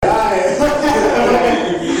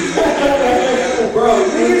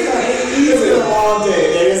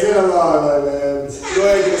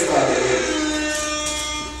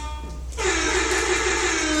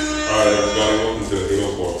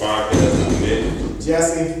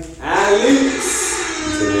Jesse. Alex.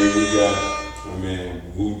 Today we got my man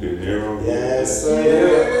Dinero. Yes,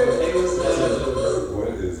 sir. What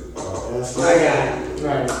is Yes, my guy.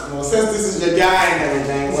 Right. Well, since this is your guy and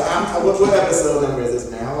everything, what episode number is this,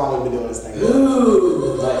 man? How long have we been doing this thing?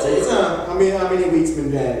 Ooh. Like, take your time. How many weeks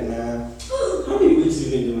been bad, man? How many weeks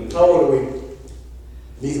you been doing this? How old are we?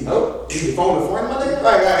 These phone to friend, my nigga?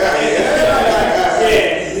 Right.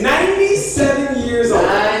 Yeah, 97 years old.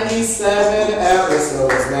 97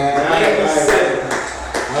 episodes, man. 97.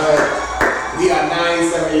 Right. We are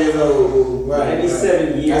 97 years old. Right.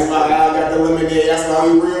 97 years. That's why I got the lemonade. That's why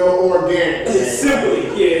we real organic. Simply,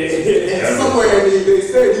 yeah. And somewhere they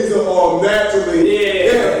say these are all naturally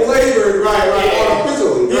flavored, right,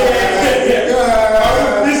 artificially.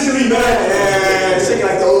 Artificially natural. Shaking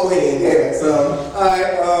like the old head. Yeah. So, alright,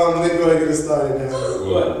 let's go ahead and get it started now.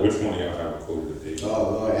 well, which one of y'all have a quote today? Oh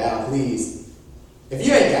Lord, Al, please. If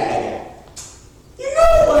you ain't got it, you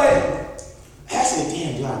know what? Actually,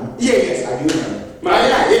 damn, do I remember? Yes, I do remember. My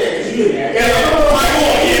guy, because you there.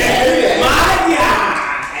 My guy.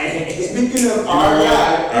 Speaking of our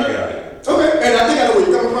guy. I got it. Okay, and I think I know where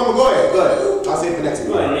you're coming from. Go ahead. I'll say it for next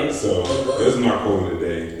week. Alright, so this is my quote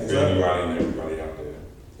today for anybody and everybody out there.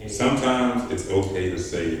 Sometimes it's okay to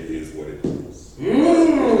say it is what it is. It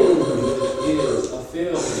is. I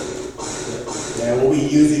feel. And what we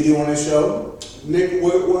usually do on the show, Nick,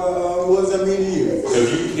 what does that mean to you?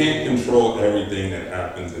 Because you can't control everything that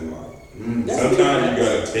happens in life. Sometimes you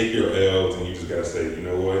gotta take your L's and you just gotta say, you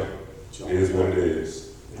know what? It is what it is.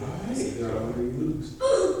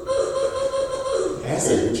 That's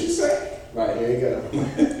it. What you say? Right, here you go.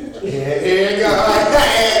 Here you go.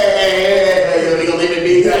 Hey, we gonna leave it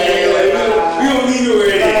be. We don't leave it where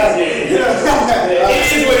it is. It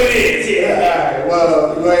is what it is. Yeah. Alright,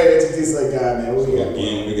 well, go ahead and introduce that guy, man. What we got?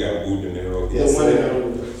 Again, we got Dinero. Yes, sir.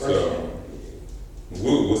 So,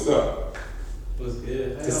 Woo, what's up? What's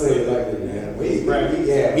good? Just say it like that, man. We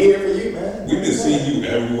here for you, man. We've been seeing you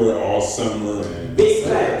everywhere all summer and Big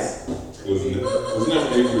facts. was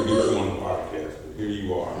never able to get you on the podcast, but here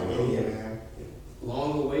you are. You know? Yeah, man.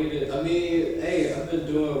 Long awaited. I mean, hey, I've been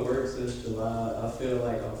doing work since July. I feel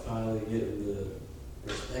like I'm finally getting the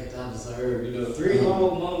respect I deserve. You know, 3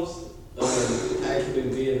 whole months of actually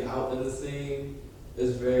being out in the scene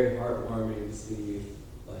is very heartwarming to see.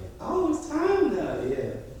 Like, oh, it's time now.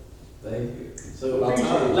 Yeah. Thank you. So About appreciate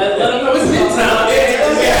time. it. Let them know it's been time.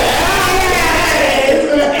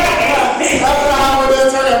 After how we're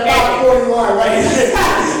just turning 5:41, right? This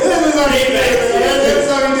is what he doing.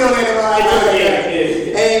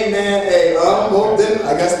 Hey, man. Hey, well, then I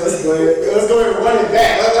guess let's go ahead and run it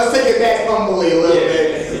back. Let's take it back humbly a little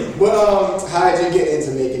bit. But how did you get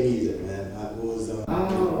into making music, man? What was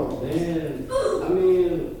Oh man, I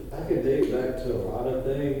mean, I could date back to a lot of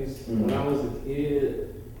things. When I was a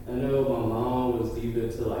kid, I know my mom was deep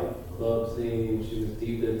into like club scene. She was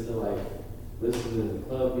deep into like listening to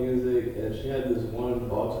club music, and she had this one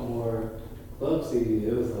Baltimore club CD.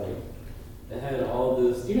 It was like it had all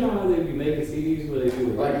this. You know how they be making CDs where they do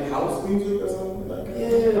like house music or something like that?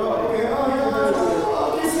 Yeah. Oh, okay.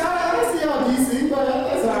 Okay. See, I see y'all DC, but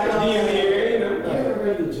that's all right. You ever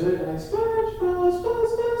heard the joint like SpongeBob,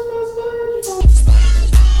 SpongeBob, SpongeBob?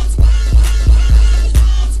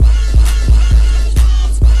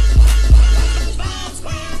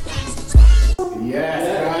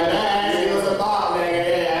 Yes, it was a bomb, man.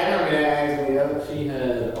 Yeah, I remember that actually. She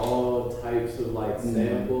had all types of like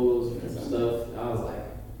samples and stuff. I was like,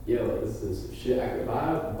 yo, this is some shit I could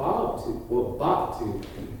bop to.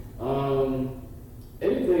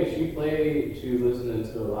 Anything she played, she was listening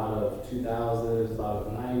to a lot of 2000s, a lot of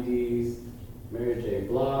 90s, Mary J.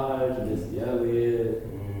 Blige, Missy Elliott,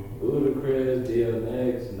 Ludacris,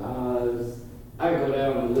 DMX, Nas. I could go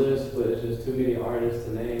down the list, but it's just too many artists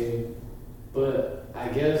to name. But I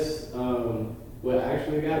guess what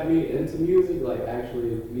actually got me into music, like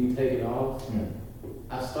actually me taking off,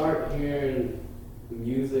 I started hearing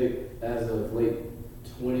music as of late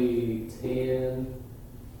 2010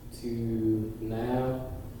 to now,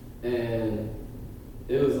 and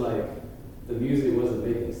it was like the music wasn't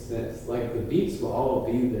making sense. Like the beats will all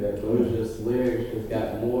be there, but it was just lyrics just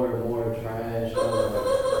got more and more trash. I was like,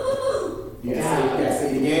 You gotta see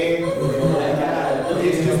the game.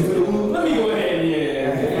 let me go ahead and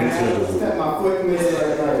Step my foot in this.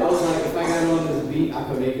 I was like, if I got on this beat, I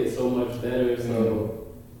could make it so much better. So,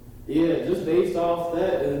 yeah, just based off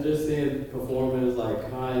that and just seeing performers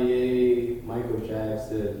like Kanye, Michael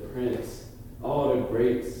Jackson, Prince, all the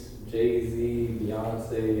greats, Jay-Z,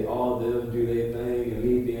 Beyonce, all of them do their thing, and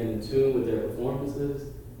me being in tune with their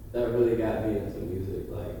performances, that really got me into music.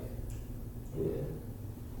 Like, yeah.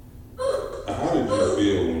 How did you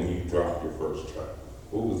feel when you dropped your first track?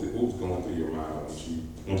 What was it? What was going through your mind once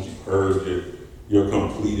you heard your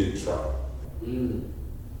completed track?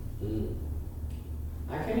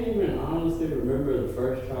 I can't even honestly remember the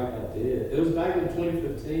first track I did. It was back in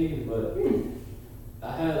 2015, but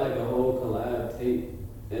I had like a whole collab tape,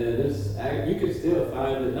 and you can still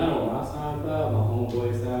find it not on my SoundCloud, my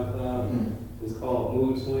homeboy SoundCloud. It's called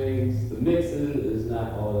Mood Swings. The mixing is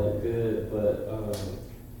not all that good, but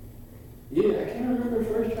yeah, I can't remember the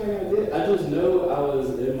first track I did. I just know I was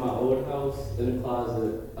in my old house in the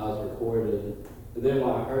closet. I was recording, and then when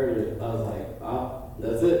I heard it, I was like, "Oh,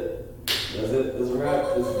 that's it. That's it. It's a wrap.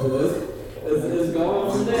 It's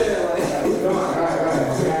going from there." Like, it's going. All right.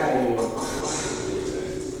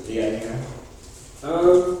 Yeah.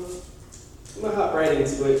 I'm gonna hop right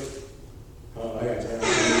into it. Oh, I got you.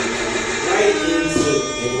 Right into it.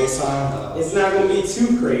 Maybe this time. It's not gonna be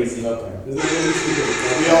too crazy. Okay. It's not gonna be too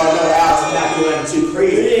crazy. We all know Alex is not doing nothing too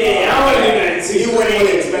crazy. Yeah, I wouldn't do nothing too You wouldn't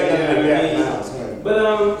even expect nothing like that from Alex. But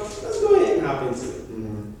let's go ahead and hop into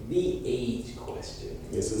it. The age question.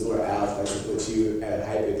 This is where Alex likes to put you at a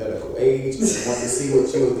hypothetical age. Wants to see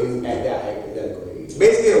what you would do at that hypothetical age.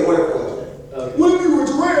 Basically, a word question. Okay. What if you were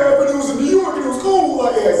giraffe and it was in New York and it was cold?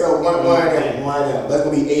 Like, yeah, so one down. That's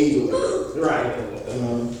gonna be age related. Right.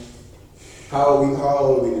 How old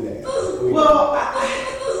are we today? Well,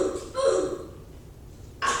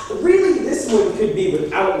 really, this one could be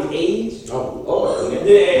without an age. Oh, Yeah,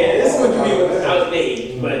 this one could be without an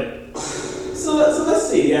age. But so let's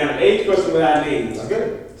see. Yeah, age question without an age.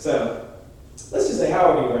 okay. So let's just say, how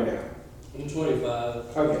old are you right now? I'm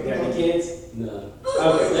 25. Okay, got any kids? No.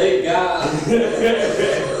 Okay. Thank God.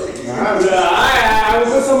 I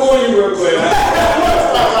will put some on you real quick.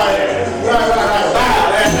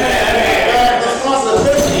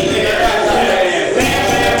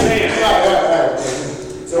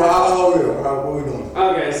 So how old are we? What are we doing?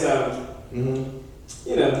 Okay, so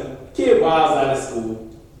you know, kid wilds out of school,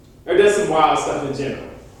 or does some wild stuff in general.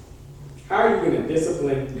 How are you going to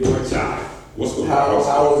discipline your child? What's the How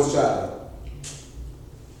old is the child?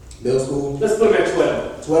 Middle school? Let's put him at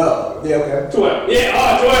 12. 12. Yeah, okay. 12.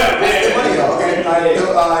 Yeah, 12. That's the money, though. Okay.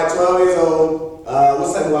 Yeah. 12 years old. What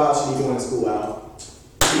type of wild should you do in school, Al?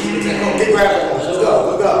 Get graphic. Let's go.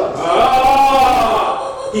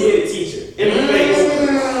 Oh! He hit a teacher. In the face.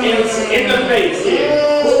 In the face, yeah.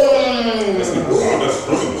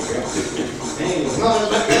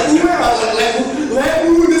 That's criminal. Let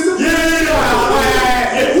move this.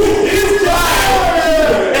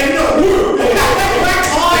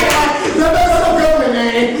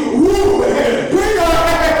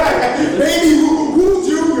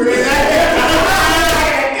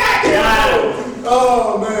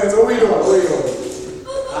 Oh man, so what are you doing?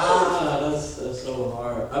 That's so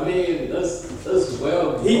hard. I mean, that's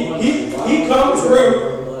well. He comes through.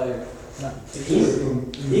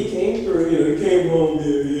 He came through. He came home.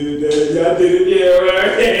 Yeah, I did it. Yeah,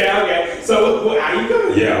 right. Yeah, okay. So what are you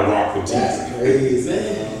doing? Yeah, I rock with That's Jesus. crazy.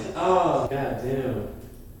 Oh, goddamn.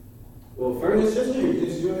 Well,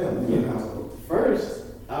 first,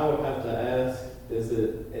 I would have to ask, is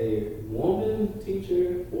it a woman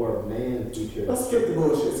teacher or a man teacher? Let's skip the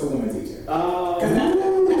bullshit. It's a woman teacher.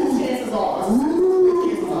 Chances are.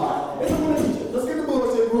 It's a woman teacher. Let's get the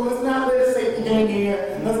bullshit, bro. Let's not let the safety game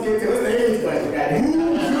here. Let's get to the age question, goddamn.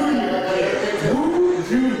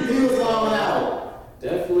 He was falling out.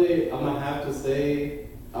 Definitely, I'm gonna have to say,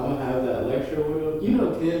 I'm gonna have that lecture with him. You know,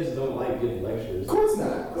 kids don't like getting lectures. Of course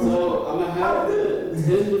not. So I'm gonna have the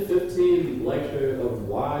 10 to 15 lecture of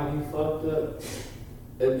why he fucked up,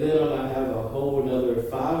 and then I'm gonna have a whole another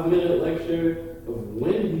 5-minute lecture of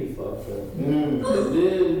when he fucked up, and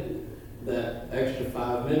then that extra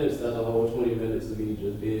 5 minutes, that's a whole 20 minutes of me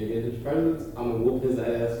just being in his presence. I'm gonna whoop his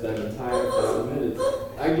ass that entire 5 minutes.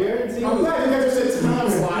 I guarantee. I'm glad you got your shit time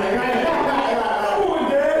slotted. Come on,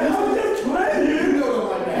 Dad. I was just playing. You know them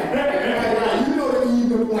like that. You know that you've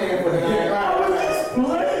been playing for the night. I was just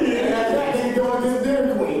playing. That's right. Then you go against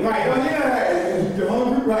Dinner Queen. Right. Oh, yeah. You're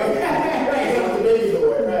hungry. Right. That's the baby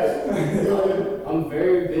boy. Right. I'm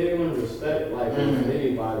very big on respect, like with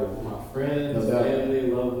anybody, my friends, family,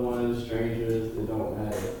 loved ones, strangers, it don't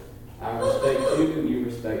matter. I respect you, you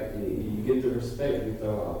respect me. You get the respect you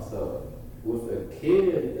throw out. So with a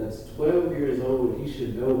kid that's 12 years old, he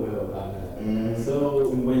should know well by now. So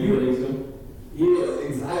When you raise him. yeah,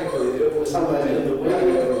 exactly. It was the way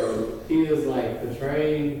he is like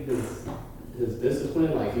portraying his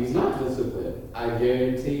discipline, like he's not disciplined. I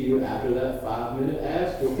guarantee you, after that 5-minute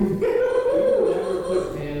ass whooping, he will never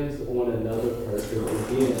put hands on another person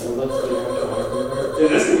again unless they are trying to hurt. Yeah,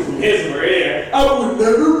 that's from his word. Yeah. I would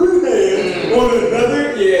never put hands on another.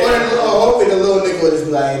 Yeah. Hopefully the little little nigga would just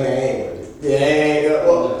be like, hey man, I ain't with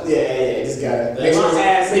it. Yeah, just gotta make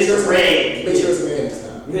sure it's red. Make sure it's red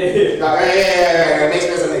this time. Yeah, make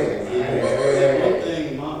sure it's a nigga. One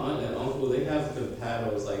thing, my aunt and uncle, they have the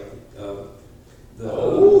paddles like the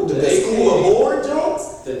school of board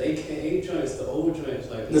joints? The AKA joints, the old joints,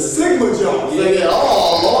 like the Sigma joints.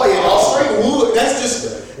 Yeah. Straight wood.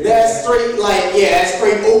 That's straight that's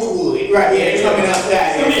straight oak wood. Right, yeah, coming up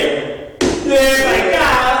that. Come here. Yeah, like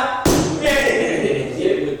God.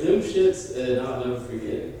 Yeah, with them shits, and I'll never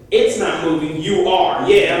forget it. It's not moving, you are.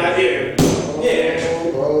 Yeah, I'm out here.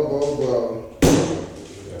 Yeah. Bro.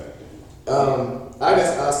 I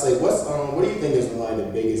guess I'll say, what do you think is one of the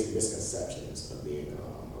biggest misconceptions of being a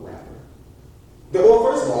rapper? Well,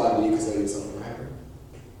 first of all, do you consider yourself a rapper?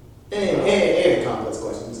 And a complex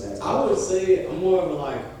question. I would say I'm more of a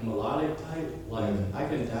melodic type. Like I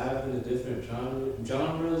can dive into different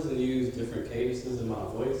genres and use different cadences in my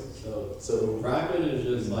voice. So rapping is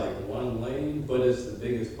just like one lane, but it's the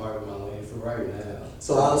biggest part of my lane for right now.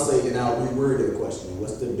 So I'll say, and I'll reword the question.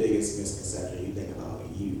 What's the biggest misconception you think about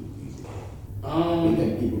you? You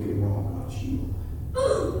think people get wrong about you?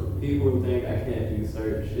 People think I can't do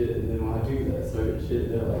certain shit, and then when I do that certain shit,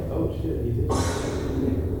 they're like, "Oh shit, he did."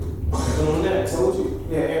 On that, told you.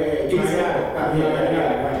 Yeah. Give me some.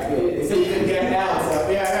 Yeah. So you didn't get it out. So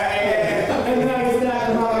yeah. And now it's not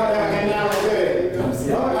and now it's good.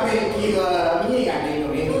 I mean, you ain't got to name no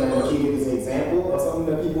names. Can you give us an example of something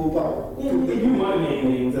that people probably? Yeah, you want to name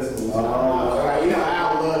names, that's cool. Right. You know, I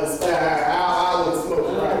love the smoke.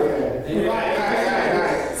 Right.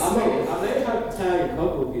 I may have to tag a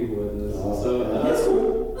couple people in this. So that's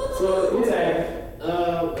cool. So a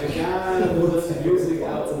guy who listens to music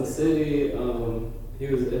out in the city. He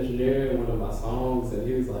was an engineer in one of my songs, and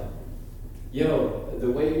he was like, "Yo, the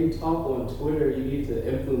way you talk on Twitter, you need to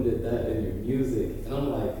implement that in your music." And I'm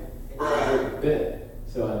like, "I bet."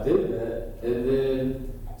 So I did that, and then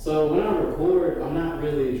so when I record, I'm not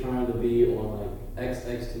really trying to be on like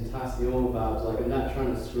XXXTentacion vibes. Like I'm not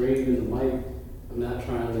trying to scream in the mic. I'm not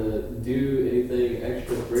trying to do anything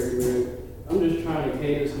extracurricular. I'm just trying to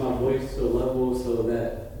cadence my voice to a level so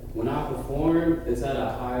that when I perform, it's at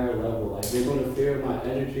a higher level. Like they're going to feel my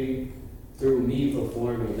energy through me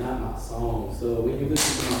performing, not my song. So when you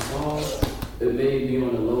listen to my song, it may be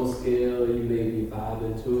on a low scale, you may be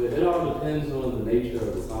vibing to it. It all depends on the nature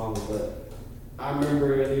of the song. But I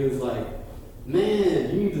remember he was like, "Man,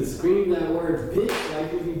 you need to scream that word bitch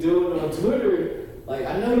like you be doing on Twitter. Like,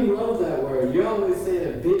 I know you love that word. You always say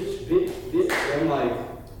that bitch. And I'm like,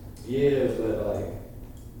 yeah, but like,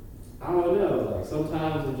 I don't know. Like,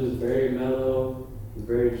 sometimes it's just very mellow,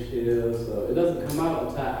 very chill. So it doesn't come out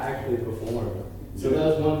until I actually perform. So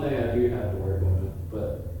that's one thing I do have to work on.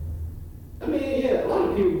 But, I mean, yeah, a lot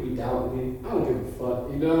of people be doubting me. I don't give a fuck.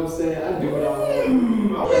 You know what I'm saying? I do what I want.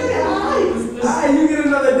 You get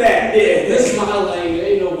another dad. Yeah. This is my lane.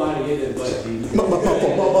 Ain't nobody in it but me.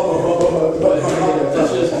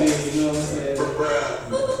 That's just me, you know what I'm saying?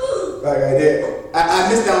 Right there. I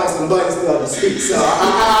missed out on some buttons still to speak, so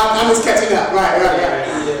I'm just catching up. Right,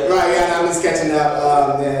 yeah, I'm just catching up.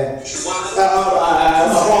 That's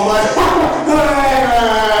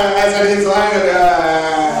what it's like.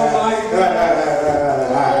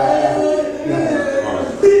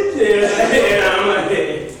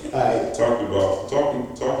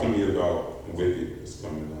 Talk to me about Wicked that's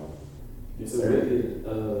coming out. It's a Wicked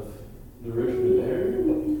of the Rich Dinero?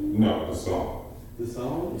 No, the song. The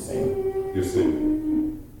song? You're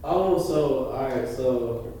singing. Oh, so, alright,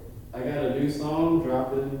 so I got a new song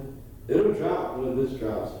dropping. It'll drop when this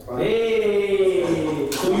drops. Hey!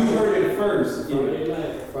 So you heard it first.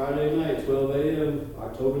 Friday night, 12 a.m.,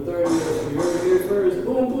 October 30th. You heard it here first.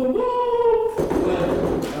 Boom, boom, boom!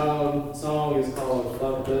 But, song is called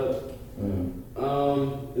Fucked Up.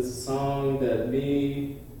 It's a song that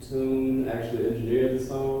me, Tune, actually engineered the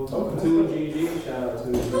song. Okay. Tune GG, shout out to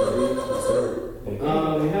Tune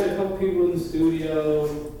GG. We had a couple people in the studio.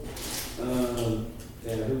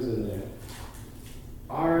 Who's in there?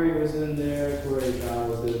 Ari was in there, Corey John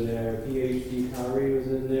was in there, PhD Kyrie was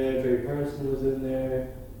in there, Dre Person was in there,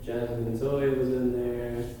 Jasmine Zoe was in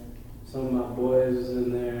there, some of my boys was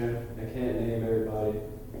in there. I can't name everybody.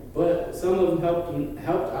 But some of them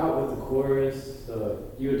helped out with the chorus, so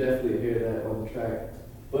you would definitely hear that on the track.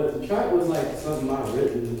 But the track was like something I've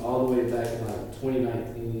written all the way back in like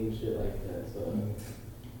 2019, shit like that. So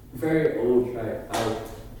very old track. I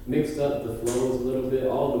mixed up the flows a little bit.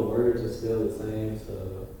 All the words are still the same.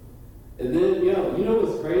 So, and then you know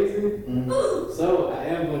what's crazy? So I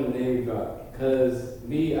am going to name drop because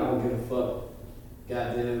me, I don't give a fuck.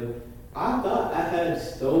 Goddamn, I thought I had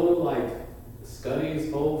stole like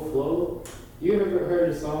Scuddy's whole flow, You ever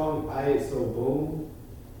heard the song I Ain't So Bold?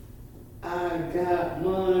 I got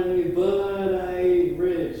money, but I ain't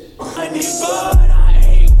rich. Money, but I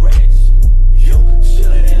ain't rich. You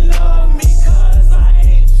shouldn't love me, cause I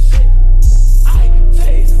ain't shit. I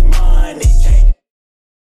taste money.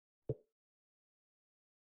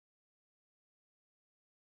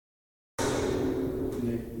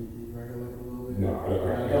 No,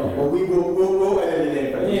 But we'll edit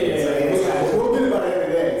it in. Yeah. We'll get about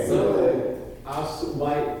every day. So,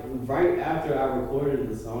 right after I recorded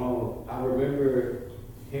the song, I remember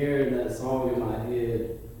hearing that song in my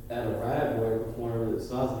head at a Rad Boy performance.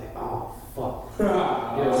 So I was like, oh, fuck. Did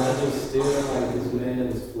I just steal like this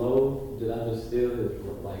man's flow? Did I just steal his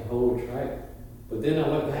like whole track? But then I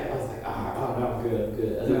went back, I was like, oh no, I'm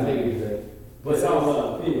good. I didn't take anything. But It's all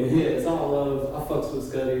love. Yeah, it's all love. I fucks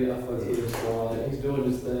with Scuddy, I fucks with his squad. He's doing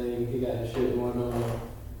his thing, he got his shit going on.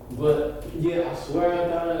 But yeah, I swear I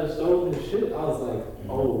thought I stole his shit. I was like,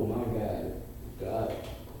 oh my god,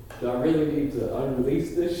 do I really need to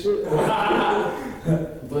unrelease this shit?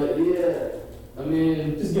 But yeah, I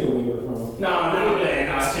mean, Just get a waiver from him. No,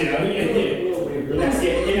 shit. I mean, You're not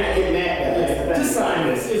getting that. just sign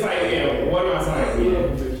this. It's like, yeah, what am I signing? yeah,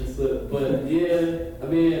 permission slip. But yeah, I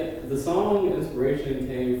mean, the song inspiration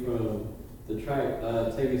came from the track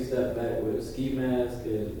Take a Step Back with Ski Mask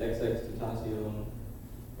and XXXTentacion.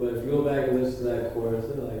 But if you go back and listen to that chorus,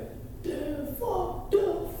 they're like, yeah, fuck.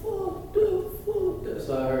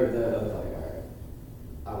 So I heard that, I was like, alright,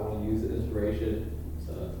 I want to use the inspiration.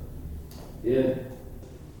 So, yeah,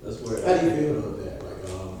 that's where How do you feel about that? Like,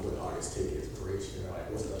 when artists take inspiration, like,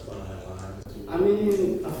 what's the fun line? I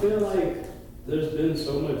mean, I feel like there's been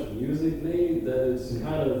so much music made that it's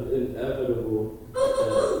kind of inevitable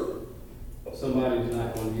that somebody's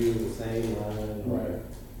not going to use the same line,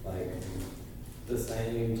 like the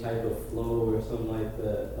same type of flow or something like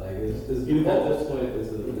that. Like it's at this point,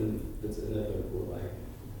 it's inevitable. Like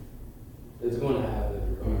it's going to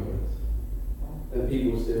happen regardless, and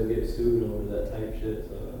people still get sued over that type shit.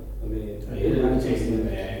 So I mean, I'm chasing the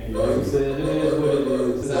bag. like you said, it is what it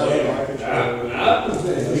is. It's out of our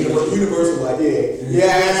control. Universal, like, it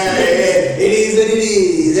is what it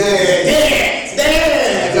is. Dance.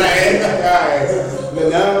 Alright. But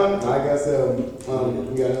now, like I said,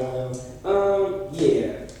 we got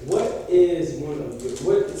Yeah.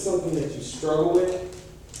 What's something that you struggle with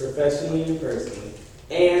professionally and personally,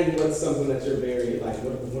 and what's something that you're very like?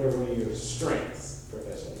 What are one of your strengths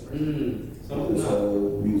professionally?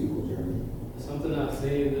 musical journey. Something I've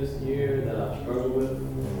seen this year that I've struggled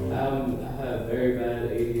with. I have very bad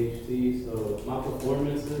ADHD, so my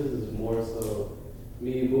performances is more so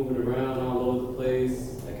me moving around all over the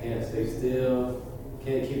place. I can't stay still.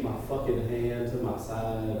 Can't keep my fucking hand to my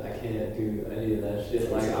side. I can't do any of that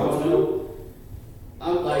shit. Like, I don't know.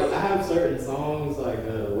 I'm like, I have certain songs like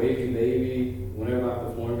Wavy Baby. Whenever I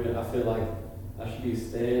perform it, I feel like I should be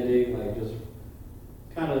standing, like just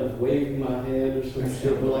kind of waving my hand or some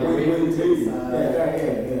shit, but like waving to the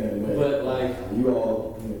side. But like, You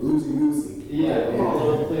all loosey. yeah, I'm all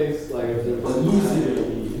over the place. Like,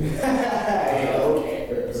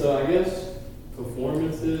 Okay. So I guess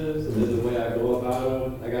performances and the way I go about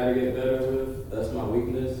them, I gotta get better with. That's my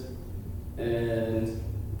weakness. And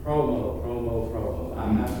promo.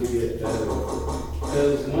 I have to get better with.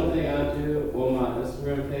 Because one thing I do on my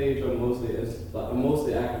Instagram page, I'm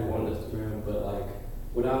mostly active on Instagram, but like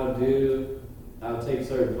what I'll do, I'll take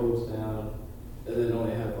certain posts down and then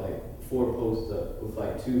only have like 4 posts up with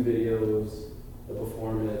like 2 videos, a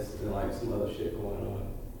performance, and like some other shit going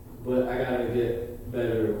on. But I gotta get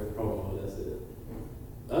better with promo, that's it.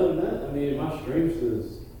 Other than that, I mean, my strength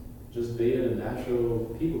is just being a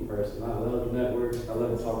natural people person. I love to network, I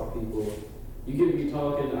love to talk to people. You get me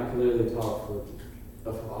talking, I can literally talk for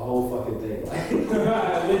a whole fucking day.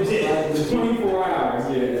 Legit. 24 hours,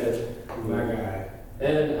 yeah. My guy.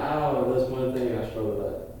 And I don't know, that's one thing I struggle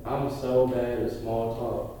with. I'm so bad at small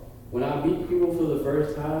talk. When I meet people for the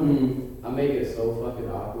first time, I make it so fucking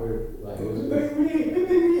awkward. Like,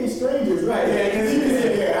 We ain't strangers, right? Yeah, because you can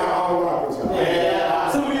sit here, I'll rock with y'all.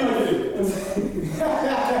 Yeah. Somebody else do.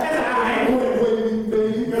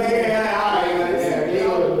 it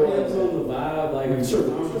all depends on the vibe. Like, if the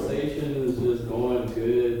conversation is just going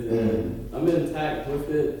good, then I'm intact with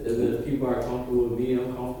it. And then if people are comfortable with me,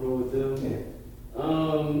 I'm comfortable with them.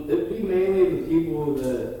 It'd be mainly the people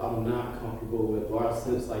that I'm not comfortable with, or I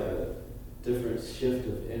sense like a different shift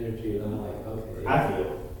of energy, and I'm like, okay. I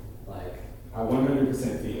feel. Like, I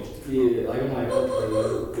 100% feel. yeah, like I'm like,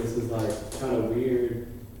 okay, this is like kind of weird.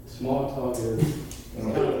 Small talk is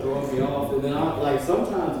kind of throwing me off. And then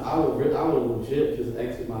sometimes I would legit just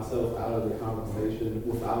exit myself out of the conversation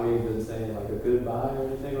without even saying like a goodbye or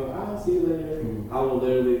anything. Or I'll see you later. I will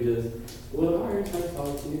literally just, well, I already tried to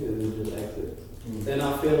talk to you, and then just exit. And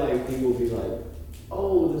I feel like people will be like,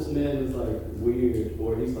 oh, this man is like weird,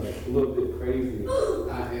 or he's like a little bit crazy.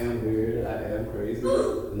 I am weird, I am crazy,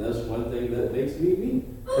 and that's one thing that makes me me.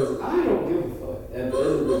 Because I don't give a fuck. At the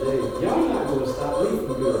end of the day, y'all not gonna stop me from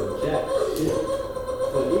doing jack shit.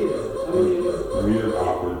 But yeah, I mean, weird,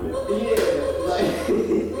 awkward. yeah, like.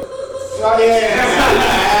 Oh yeah.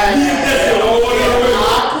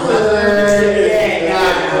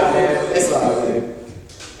 It's all good.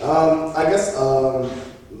 I guess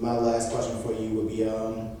my last question for you would be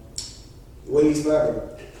WAIIVS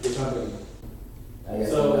forever. The company. I guess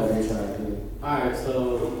that's what I'm trying to do. Alright, so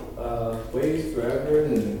WAIIVS forever.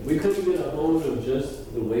 We couldn't get a hold of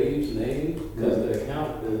just the WAIIVS name because the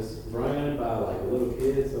account is run by like a little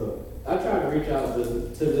kid. So I tried to reach out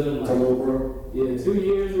to them like 2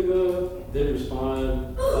 years ago. Didn't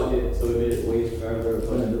respond. Fuck it. So we made it WAIIVS forever.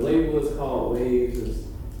 But the label is called WAIIVS. It's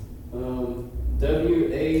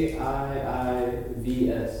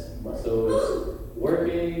WAIIVS. So it's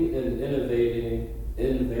working and innovating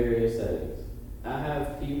in various settings. I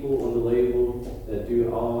have people on the label that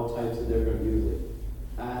do all types of different music.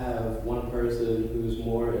 I have one person who's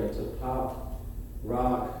more into pop,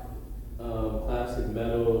 rock, classic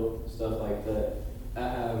metal, stuff like that. I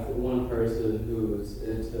have one person who's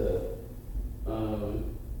into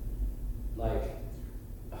like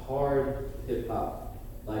hard hip hop,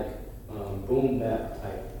 like boom bap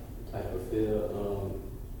type of feel.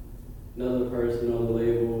 Another person on the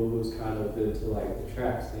label who's kind of into like the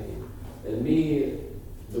trap scene. And me,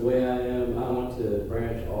 the way I am, I want to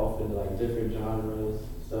branch off into like different genres,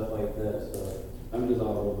 stuff like that. So I'm just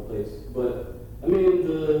all over the place. But I mean,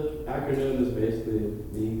 the acronym is basically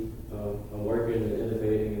me. I'm working and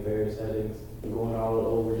innovating in various settings. I'm going all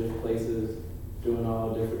over different places, doing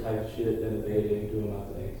all different types of shit, innovating, doing my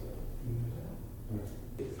thing.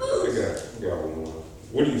 So. I got one more.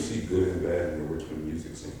 What do you see good and bad in the Richmond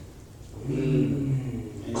music scene?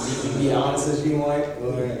 And you can be honest as you want.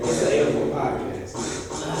 It's an edible podcast.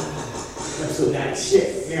 That's so nice shit.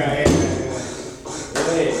 Yeah.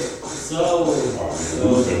 Wait. So.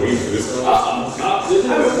 I've been waiting for this. I've been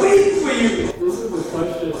waiting for you. This is the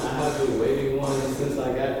question I have been waiting on since I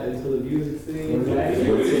got into the music scene.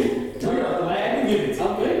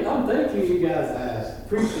 I'm thanking you guys, Ash.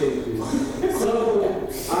 Appreciate you. So,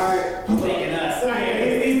 alright. I'm thanking us.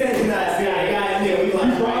 He's thanking us. Yeah, we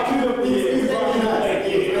like rock it up. He's thanking us.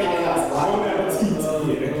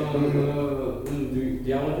 Do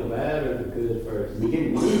y'all want the bad or the good first? We can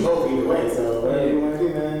both either way, so whatever you want to do,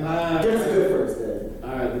 man. Give us the good first, then.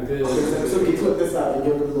 Alright, the good. So we can clip this out and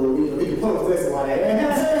give it a little, we can post this and all that. And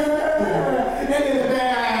then the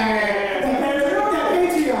bad. That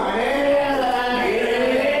Patreon,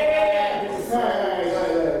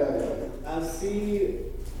 I see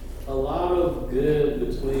a lot of good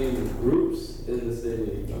between groups in the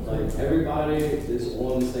city. Like everybody is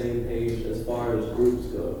on the same page as far as groups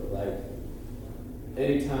go. Like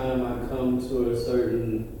anytime I come to a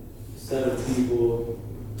certain set of people,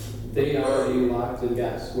 they already locked and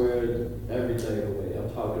got squared everything away. I'm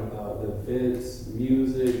talking about events,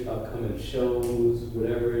 music, upcoming shows,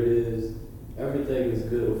 whatever it is. Everything is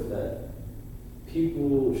good with that.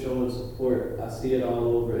 People showing support. I see it all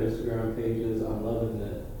over Instagram pages. I'm loving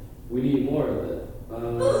that. We need more of that.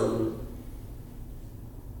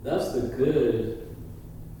 That's the good.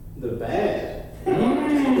 The bad. The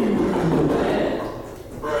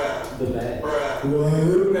bad.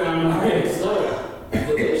 Okay, so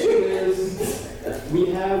the issue is we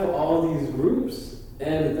have all these groups,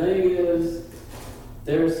 and the thing is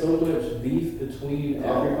there's so much beef between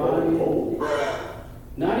everybody.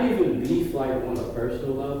 Not even beef like on a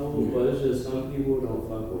personal level, but it's just some people don't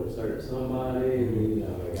fuck with a certain somebody, and you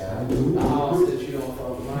know, since you don't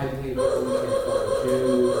fuck with my people, you can't fuck with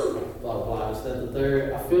you, blah blah, this, that, the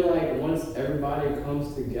third. I feel like once everybody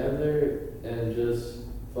comes together and just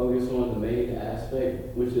focus on the main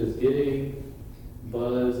aspect, which is getting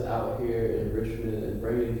buzz out here in Richmond and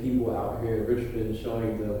bringing people out here in Richmond,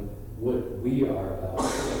 showing them what we are about.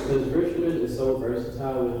 Because Richmond is so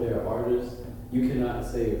versatile with their artists. You cannot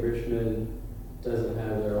say Richmond doesn't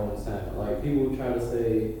have their own sound. Like people try to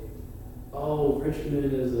say, oh,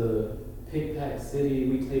 Richmond is a pick-pack city.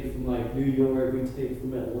 We take from like New York, we take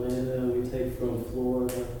from Atlanta, we take from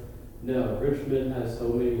Florida. No, Richmond has so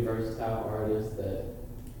many versatile artists that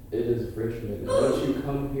it is Richmond. And once you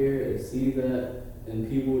come here and see that, and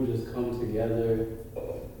people just come together,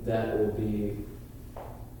 that will be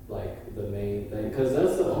like the main thing, because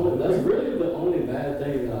that's really the only bad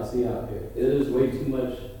thing that I see out here. It is way too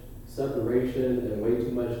much separation and way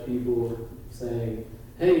too much people saying,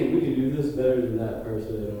 hey, we can do this better than that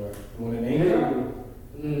person, or Want a name drop?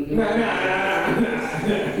 Nah.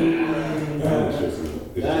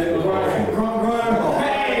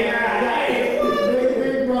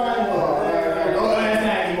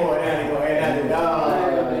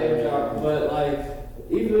 But like,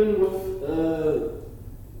 even with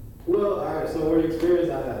well, alright, so what experience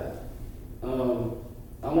I had.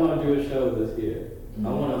 I want to do a show this year. I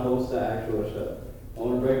want to host an actual show. I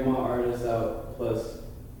want to bring my artists out, plus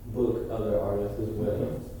book other artists as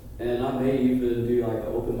well. And I may even do like an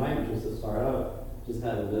open mic just to start out. Just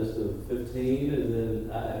had a list of 15, and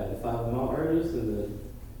then I add 5 of my artists, and then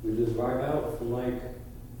we just rock out from like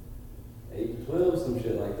 8 to 12, some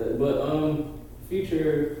shit like that. But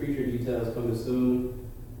future details coming soon.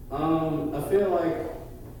 I feel like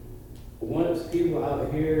once people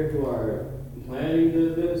out here who are planning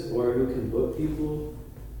the events or who can book people,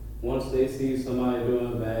 once they see somebody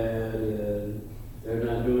doing bad and they're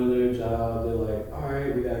not doing their job, they're like, all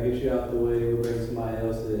right, we gotta get you out the way, we'll bring somebody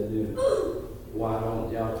else in. Dude, why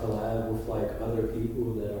don't y'all collab with like other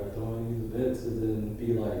people that are throwing these events, and then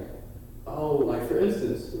be like, oh, like for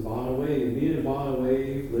instance, Vaughn and Wave. Me and Vaughn and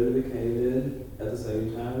Wave literally came in at the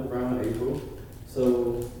same time around April.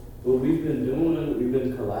 So what we've been doing, we've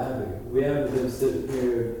been collabing. We haven't been sitting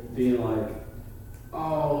here being like,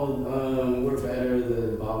 oh, we're better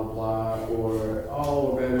than blah blah blah, or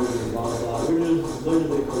oh, we're better than blah blah. We're just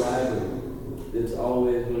literally collabing. It's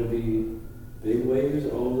always going to be big waves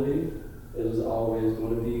only. It is always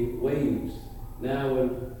going to be waves. Now,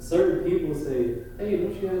 when certain people say, hey,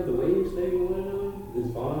 don't you have the waves thing going on? Is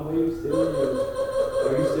Vaughn Waves still?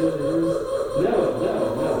 Are you still in this?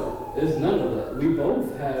 No. It's none of that. We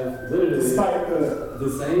both have literally Despite the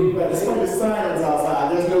same But despite the sirens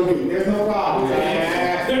outside, there's no heat, there's no problem.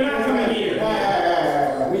 They're not coming here.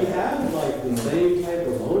 We have like the same type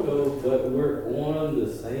of logo, but we're on the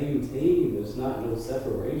same team. There's not no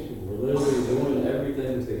separation. We're literally doing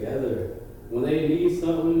everything together. When they need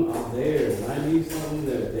something, I'm there. When I need something,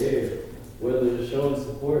 they're there. Whether it's showing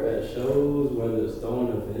support at shows, whether it's throwing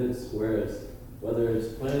events, whether it's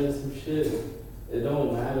planning some shit, it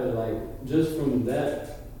don't matter. Like, just from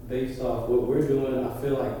that, based off what we're doing, I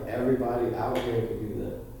feel like everybody out here could do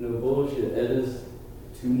that. No bullshit. It is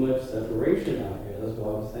too much separation out here. That's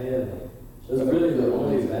what I'm saying. Like, that's really the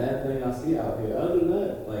only bad thing I see out here. Other than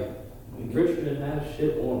that, like, Richmond has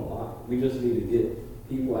shit on lock. We just need to get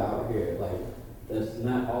people out here, like, that's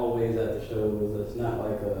not always at the shows, that's not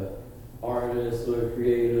like a artist or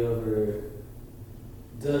creative or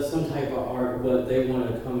does some type of art, but they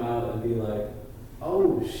want to come out and be like,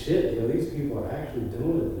 oh shit, yo, these people are actually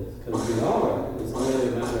doing this, because we are. It's only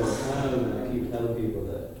a matter of time, and I keep telling people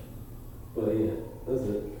that. But yeah, that's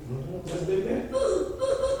it. That's big man.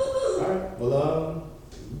 Alright, well,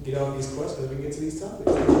 get on these questions, we get to these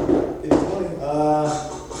topics. It's funny.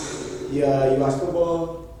 Yeah, you watch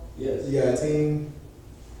football? Yes. You got a team?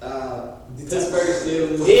 Pittsburgh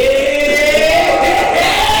Steelers.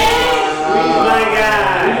 My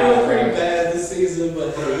God. We're doing pretty bad this season, but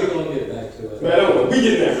hey, we're going to get back to it. Man, we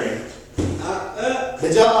get that ring.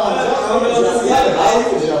 Did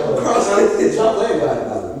y'all play by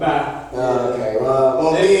it? Bye. Okay,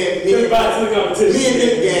 well, me and Back to the competition. me and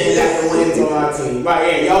Big Gang got the wins on our team. Right,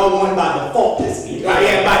 yeah, y'all won by default this week. Right,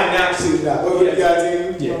 yeah, by not shooting out. What you got,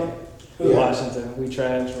 team? Yeah. Washington, we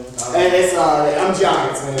trash. And it's I'm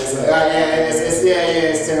Giants, man. So,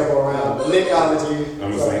 it's terrible around. Nick, I'll let you.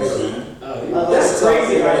 I'm a Saints fan. That's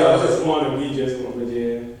crazy how y'all just won and we just won, but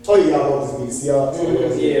yeah. Oh, yeah, y'all both just beat y'all.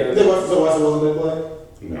 Yeah. So Russell wasn't been playing?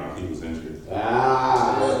 No, he was injured.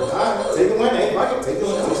 Alright, take the win, hey, fuck it, take the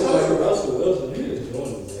win. Russell Wilson, he is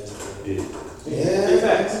doing it. Yeah.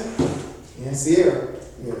 Yeah, Sierra.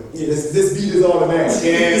 Yeah, this beat is automatic.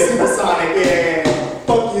 Yeah, supersonic, yeah.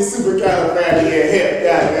 Fuck you, supercalifragilistic,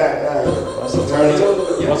 yeah.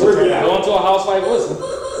 We're going to a house like Wilson.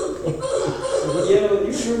 Yo,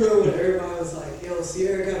 you remember when everybody was like, yo,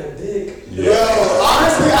 Sierra got a dick? Yo,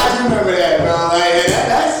 honestly, I do remember that, bro. Like,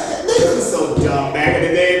 that was so dumb back in the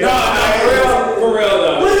day. No, for real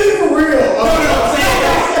though. What is for real? No, I'm saying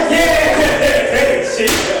that. Yeah.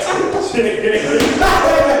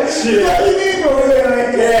 Shit. What do you mean for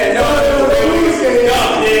real? Yeah, no.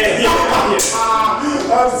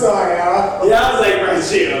 I'm sorry, y'all. Yeah, I was like, bro,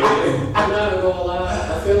 shit. I'm not gonna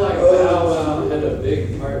lie, I feel like Bow Wow had a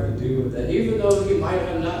big part to do with that. Even though he might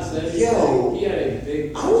have not said anything, Yo. he had a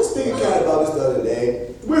big I was thinking kind of about this the other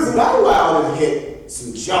day. Listen, Bow Wow done hit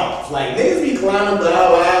some jumps. Like, niggas be clowning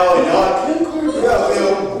Bow Wow and all.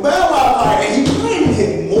 Yo,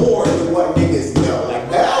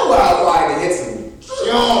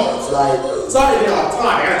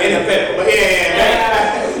 But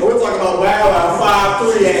yeah. We're talking about Bow Wow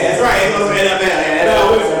 5'3" ass, right? It goes NFL.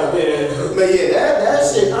 But yeah, that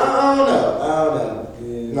shit, I don't know.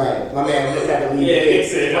 Yeah. Right, my man just had to leave. Yeah, he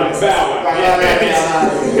said, I'm Bow Wow.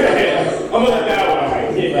 I'm gonna Bow Wow.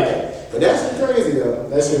 Right. But that shit crazy though.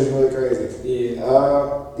 That shit is really crazy.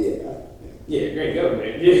 Yeah. Yeah, great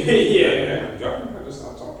government. Yeah. Y'all might just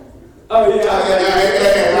stop talking. Oh yeah. I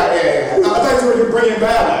thought you were bringing Bow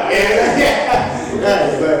Wow.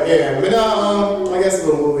 But no, I guess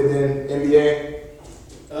we'll move it then. NBA.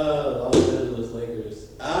 Los Angeles Lakers.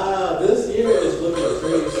 This year is looking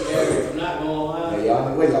pretty scary. I'm not gonna lie. Hey,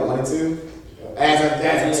 y'all 1-2? As of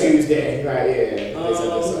Tuesday, right? Yeah.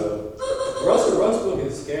 Russell Westbrook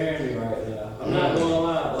is scaring me right now. I'm not gonna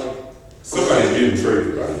lie. Like Somebody's getting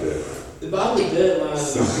traded like that. by the deadline,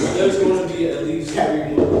 there's going to be at least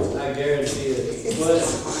 3 moves. I guarantee it. But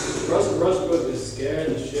Russell Westbrook is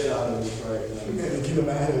scaring the shit out of me right now. Get him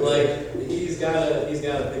out of here. Like he's gotta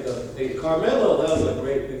pick up. Hey, Carmelo, that was a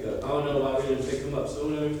great pickup. I don't know why we didn't pick him up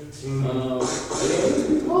sooner.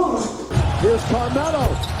 Here's Carmelo.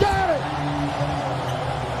 Got it!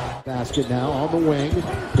 Basket now on the wing.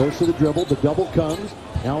 Goes to the dribble. The double comes.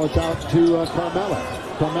 Now it's out to Carmelo.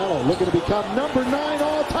 Carmelo looking to become number 9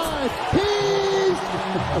 all time. He's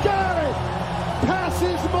got it!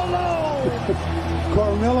 Passes Malone.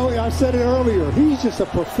 Carmelo, I said it earlier, he's just a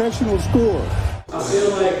professional scorer. I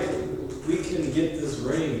feel like we can get this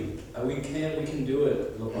ring. We can do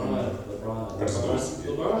it. LeBron.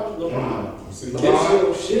 Get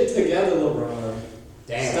your shit together, LeBron.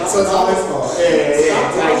 Damn. So it's all his fault. Stop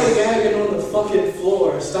gagging on the fucking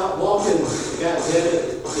floor. Stop walking. God damn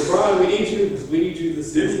it. LeBron, we need you this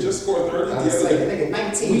season. Did he just score 30? I was like, nigga,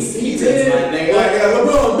 19 He seasons, did. my nigga. Like,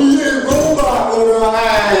 LeBron, be a robot,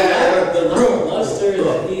 LeBron. The luster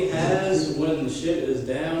that he has when the shit is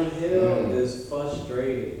downhill is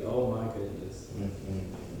frustrating. Oh my goodness.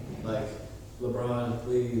 Like, LeBron,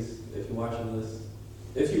 please, if you're watching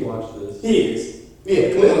this, He is.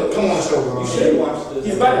 Yeah, come on, show, bro. you should watch this.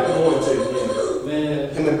 He's about to come on too. Man,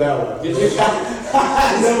 Him and Bella. get your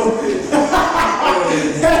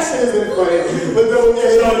That shit isn't funny. But don't get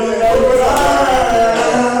it on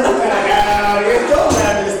don't laugh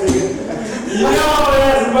at this nigga. You know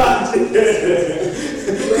that's about to.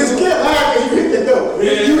 Because you can't laugh because you hit the note.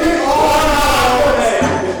 You hit all notes.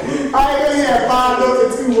 I ain't gonna have 5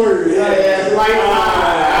 notes and 2 words.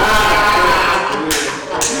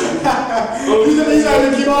 He's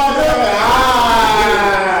trying to keep on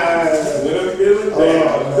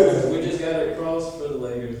We just got it crossed for the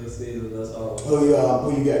Lakers this season. That's all. Who you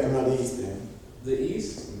got coming out the East then? The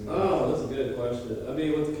East? Oh, that's a good question. I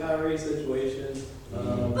mean, with the Kyrie situation,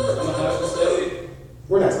 I'm gonna have to say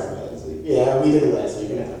We're not talking about it this week. Yeah, we did it last week.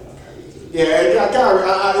 We're not talking about Kyrie. Yeah,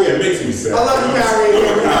 Kyrie. It makes me sad. I love you, Kyrie.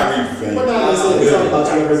 I'm a Kyrie fan. We're not talking about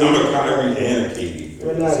Kyrie. I'm a Kyrie and a KD fan.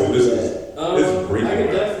 We're not So this is great. I can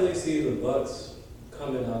definitely see the Bucks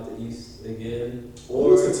coming out the East again. What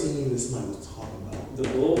was the team that somebody was talking about? The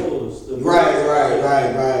Bulls. Right.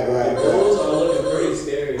 The Bulls are looking pretty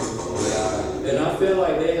scary this year. And I feel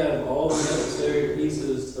like they have all the necessary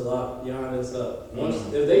pieces to lock Giannis up.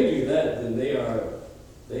 If they do that, then they are.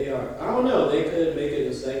 I don't know. They could make it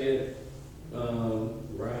a second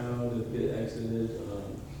round and get exited.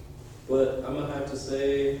 But I'm gonna have to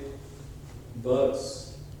say,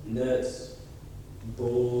 Bucks, Nets,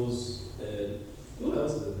 Bulls, and who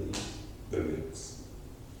else is in the East? The Knicks.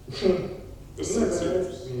 The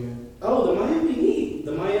Sixers. Oh, the Miami Heat.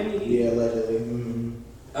 Yeah, allegedly.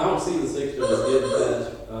 I don't see the Sixers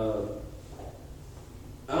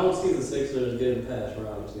getting past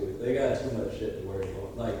round 2. They got too much shit to worry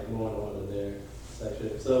about, like going on in their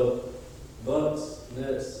section. So, Bucks,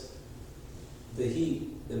 Nets, the Heat,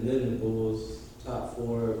 and then the Bulls, top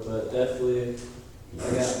 4. But definitely, I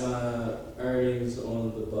got my earnings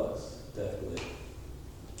on the Bucks. Definitely.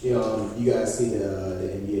 You guys see the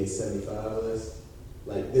NBA 75 list?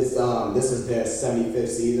 Like this is their 75th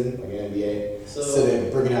season, like NBA. So they're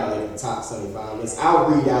bringing out like the top 75 list. I'll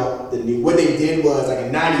read out the new. What they did was like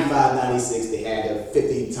in 95, 96, they had the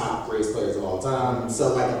 50 top greatest players of all time.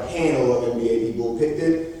 So like a panel of NBA people picked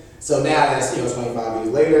it. So now that's 25 years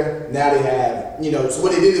later. Now they have So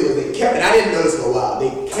what they did was they kept it. I didn't notice for a while. They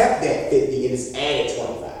kept that 50 and just added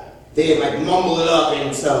 25. They didn't like mumble it up,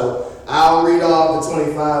 and so. I'll read off the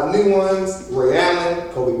 25 new ones: Ray Allen,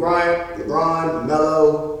 Kobe Bryant, LeBron,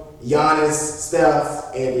 Melo, Giannis, Steph,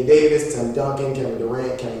 Anthony Davis, Tim Duncan, Kevin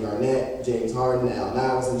Durant, Kevin Garnett, James Harden, Allen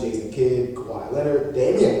Iverson, Jason Kidd, Kawhi Leonard,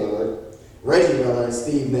 Damian Lillard, Reggie Miller,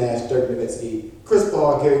 Steve Nash, Dirk Nowitzki, Chris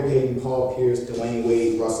Paul, Gary Payton, Paul Pierce, Dwayne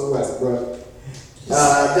Wade, Russell Westbrook,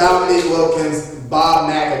 Dominique Wilkins, Bob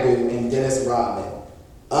McAdoo, and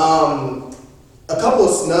A couple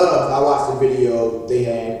of snubs. I watched the video. They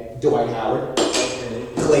had Dwight Howard,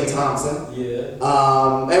 Klay Thompson. Yeah.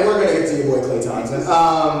 And we're gonna get to your boy Klay Thompson.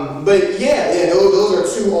 But yeah, those are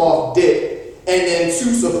two off dip. And then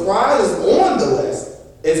two surprises on the list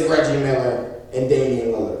is Reggie Miller and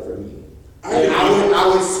Damian Lillard for me. I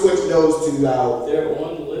would switch those two out. They're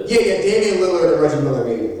on the list? Yeah, Damian Lillard and Reggie Miller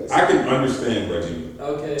made the list. I can understand Reggie Miller.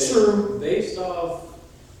 Okay. True. Based off,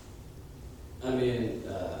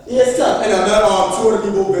 Yeah, it's tough. And two other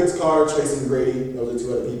people, Vince Carter, Tracy Brady, those are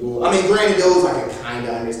two other people. I mean, granted, those I can kind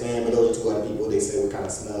of understand, but those are two other people they say were kind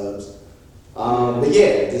of snubs. But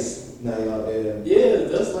yeah, just no, yeah,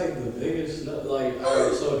 that's like the biggest snub. Like,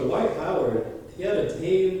 alright, so Dwight Howard, he had a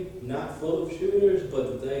team not full of shooters, but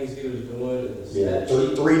the things he was doing in the stat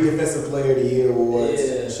sheet. 3 Defensive Player of the Year awards,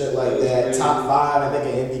 shit like that. Crazy. Top 5, I think,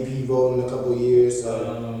 an MVP vote in a couple of years.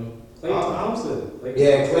 So. Klay Thompson.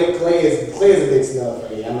 Yeah, Klay is a big snub for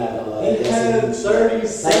me. I'm not gonna lie. He had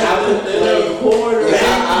 37 in a quarter.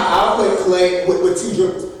 I'll put Klay with 2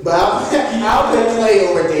 dribbles, but I'll put Klay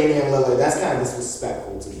over Damian Lillard. That's kind of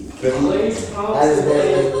disrespectful to me. Klay Thompson.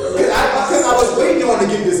 Because I was waiting on to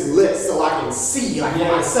get this list so I can see like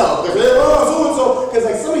myself. Because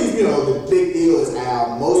like some of these, the big deal is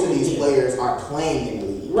how most of these players are playing in the league.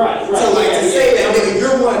 Right. So like to say that nigga,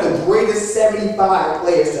 you're one of the greatest 75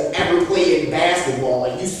 players to ever play in basketball,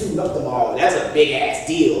 like you suit up tomorrow, that's a big ass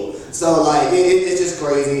deal. So like it's just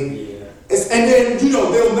crazy. Yeah. And then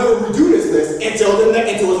they'll never redo this list until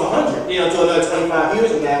it's 100. Until another 25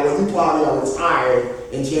 years from now, when you probably are retired,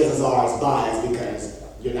 and chances are it's biased because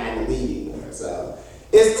you're not in the league anymore. So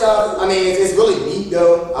it's tough. I mean, it's really neat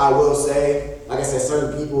though. I will say, like I said,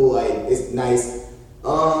 certain people like it's nice.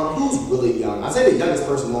 Who's really young? I'd say the youngest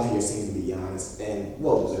person on here seems to be Giannis, and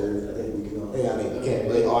well deserved. I think we can. Yeah, I mean, you can't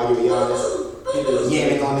really argue with Giannis.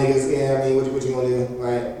 Yamming on niggas. Yeah, I mean, what you gonna do,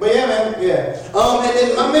 right? But yeah, man, yeah. And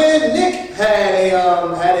then my man Nick had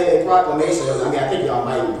a proclamation. I mean, I think y'all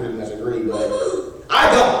might pretty much agree, but I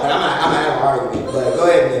don't. But I'm not have an argument. But go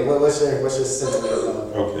ahead, Nick. What's your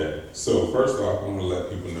sentiment? Okay, so first off, I want to let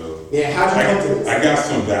people know. Yeah, how'd you come to this? I got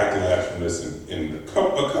some backlash from this, and a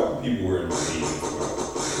couple people were in the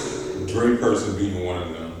meeting. Dre person being one of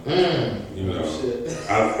them.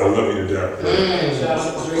 I love you to death. Shout out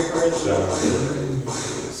to Dre person. Shout out to Dre.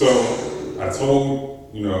 So I told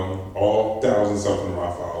all 1,000-something of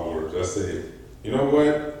my followers, I said, you know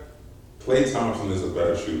what? Klay Thompson is a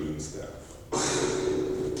better shooter than Steph.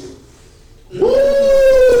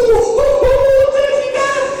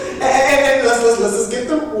 And let's just get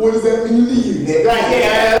the what does that mean to you, Nick? Right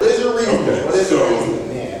here. What is your reason?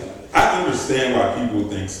 I understand why people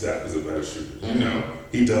think Steph is a better shooter.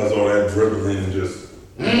 He does all that dribbling and just.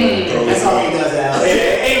 That's all he does now. He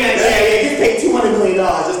gets paid $200 million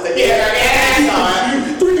just to that's all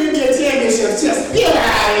right. 3 NBA championships, just get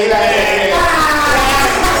out of here.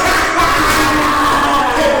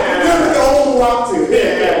 The whole rock too.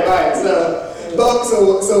 Yeah, right.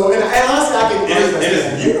 So and honestly, I can. And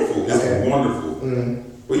it's beautiful. It's wonderful.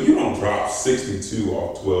 But you don't drop 62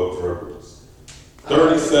 off 12 dribbles.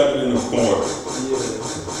 37 in the corner.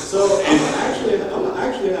 So I'm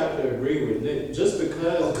actually have to agree with Nick just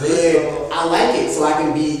because. Good. I like it, so I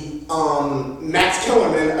can be Max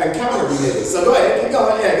Kellerman and counter you niggas. So go ahead, keep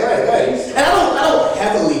going. Yeah, go ahead. And I don't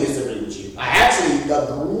heavily disagree with you. I actually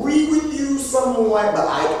agree with you somewhat, but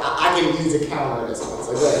I can use a counter this one.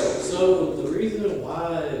 So go ahead. So the reason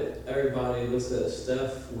why everybody looks at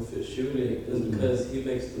Steph with his shooting is because he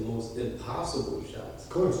makes the most impossible shots.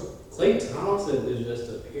 Of course. Klay Thompson is just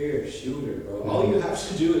a pure shooter, bro. All you have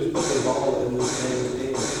to do is put the ball in the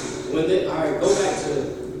same thing. Go back to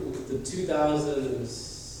the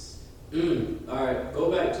 2000s. Go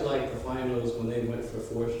back to like the finals when they went for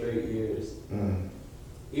 4 straight years.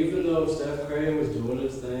 Even though Steph Curry was doing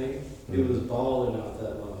his thing, he was balling out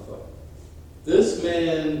that motherfucker. This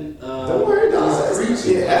man. Don't worry, dog. That's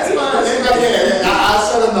fine. I'll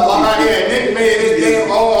shut him up. All right, yeah. Nick made his damn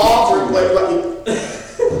own offering play.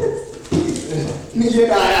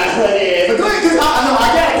 But go ahead, because I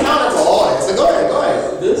got a counter for all that. So go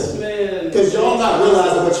ahead. This man. Because y'all not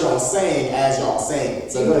realizing what y'all saying as y'all saying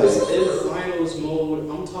it. So go ahead. In finals mode,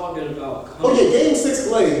 I'm talking about. Game 6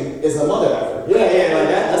 Klay is a mother effort. Yeah, like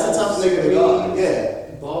that's a tough nigga to go.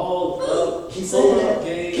 Yeah. Ball up. Keep saying that.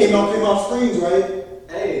 Came off screens, right?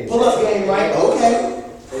 Hey. Pull up game, right? Okay.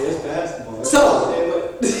 Hey, it's basketball. So.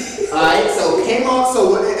 Alright, so came off.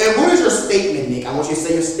 So, and what is your statement, Nick? I want you to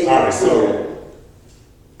say your statement. Alright, so.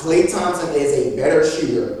 Klay Thompson is a better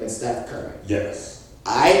shooter than Steph Curry. Yes.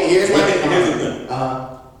 Here's the thing.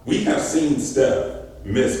 Uh-huh. We have seen Steph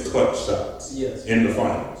miss clutch shots in the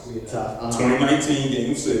finals. Tough. 2019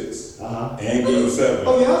 Game 6 Uh-huh. and Game 7.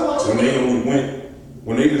 Oh, yeah, I was watching.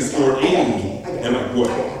 When they didn't score 80 in like what?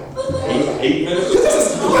 8 minutes?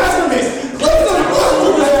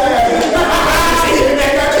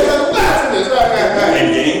 In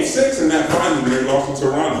Game 6 in that final, they lost to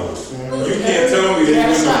Toronto. You can't tell me He had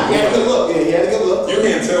a shot. He had a good look. Yeah, he had a good look. You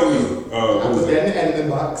can't tell me. I put that in the editing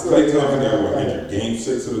box. Clay Thompson got what? Injured Game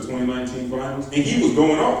 6 of the 2019 finals, and he was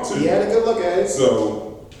going off too. He had a good look at it.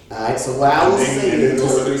 So, alright. So what I will say is,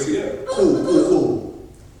 cool.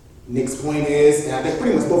 Nick's point is, and I think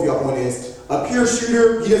pretty much both of y'all point is, a pure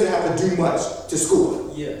shooter, he doesn't have to do much to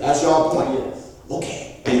score. Yeah. That's y'all point. Yes.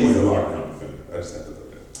 Okay. he was a lockdown defender. I just have to know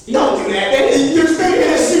that. Don't do that. You're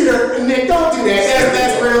saying a shooter, Nick. Don't do that.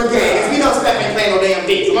 That's real game. We know Steph ain't playing no damn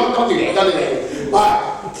D. So don't do that. Don't do that.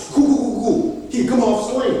 Alright. Cool. He can come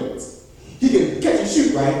off screens. He can catch and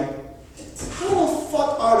shoot, right? How the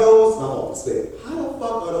fuck are those? Not all spit. How the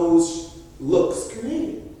fuck are those looks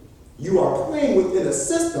created? You are playing within a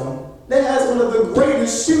system that has one of the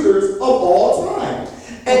greatest shooters of all time.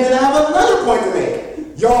 And then I have another point to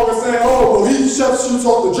make. Y'all were saying, oh, well, he shoots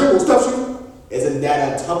off the dribble. Step shoot. Isn't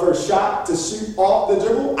that a tougher shot to shoot off the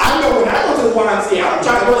dribble? I know when I go to the YMCA, I'm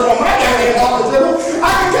trying to work on my game off the dribble. I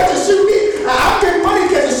can catch a shooting. I'm getting money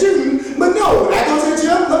to catch a shooting. But no, when I go to the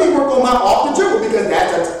gym, let me work on my off the dribble because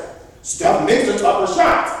that's a Steph makes a tougher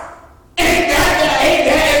shot. Ain't that?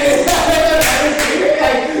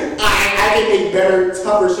 I can make better,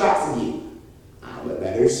 tougher shots than you. I'm a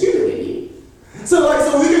better shooter than you. So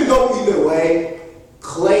we can go either way.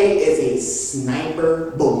 Clay is a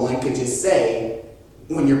sniper, but one could just say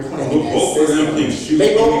when you're playing in that both system, of them can shoot.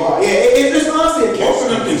 They both are. Yeah, it's honestly a both of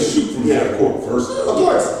them can shoot from that court first. Of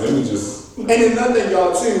course. Let me just. And another thing,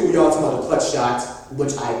 y'all talking about the clutch shot,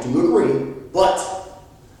 which I do agree, but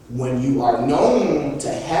when you are known to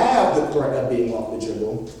have the threat of being off the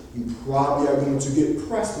dribble, you probably are going to get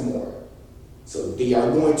pressed more. So they are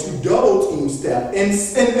going to double team Steph and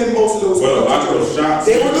most of those. Well, a lot of those shots.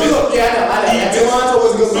 They were good look. Yeah, I know. Toronto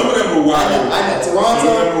was good. Some of them were wide. I know.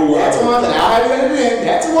 Toronto. That Toronto. I'll have it in.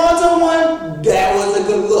 That Toronto one. That was a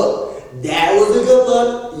good look. That was a good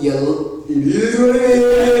look. You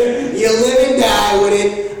live and die with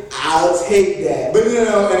it. I'll take that. But and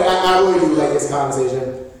I really do like this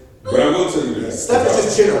conversation. But I will tell you this. Steph is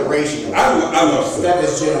just generational. I love Steph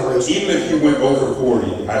is generational. Even if he went over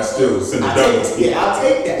 40, I'd still send a double. I'll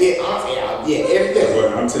take that. Yeah, everything.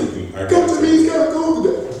 But I'm taking. Come to me, he's gotta go to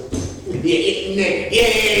that.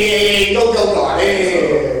 Yeah. Go guard.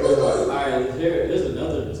 Alright, there's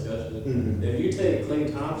another discussion. Mm-hmm. If you take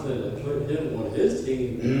Klay Thompson and put him on his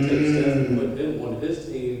team, and take Steph and put him on his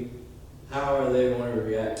team, how are they going to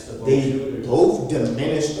react to both They shooters? both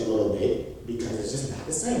diminished a little bit because it's just not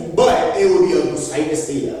the same. But it would be a sight to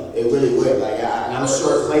see, though. It really would. And I'm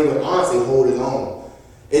sure Clay would honestly hold his own.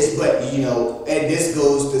 And this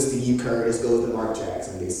goes to Steve Kerr, this goes to Mark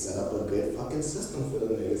Jackson. They set up a good fucking system for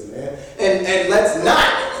them niggas, man. And let's not.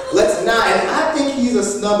 And I think he's a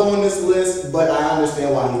snub on this list, but I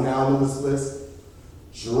understand why he's now on this list.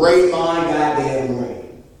 Draymond goddamn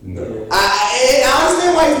Green. No. I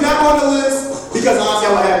understand why he's not on the list, because honestly I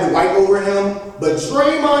would have Dwight over him. But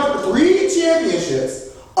Draymond, 3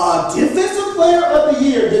 championships, defensive player of the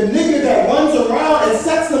year, the nigga that runs around and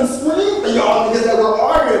sets them screen for y'all niggas that we're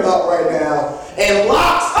arguing about right now, and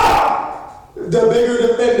locks up the bigger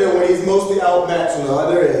defender when he's mostly outmatched on the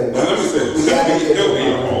other end. Now let me say this. He'll be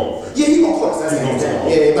a Hall. Yeah, he's of course. That's it.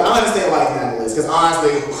 Yeah, but I understand why he's not on the list, because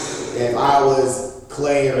honestly, if I was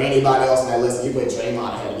Clay or anybody else on that list, you put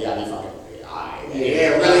Draymond ahead of me, I'd be fucking, alright,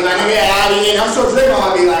 yeah, really, like, yeah, I'm sure Draymond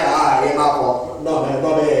would be like, alright, yeah, my fault. No, man, my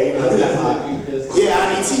bad, you know, that's fine. Yeah,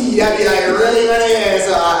 I mean, I'd be like, really, yeah,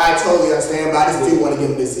 so I totally understand, but I just do want to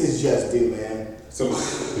give him his just due, man. So,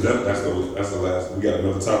 that's the last, we got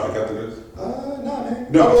another topic after this? No, man.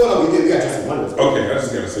 No. We got just one. Okay, I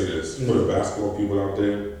just gotta say this. For the basketball people out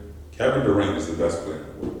there, Kevin Durant is the best player in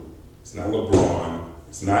the world. It's not LeBron.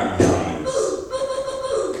 It's not Giannis.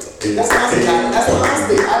 That's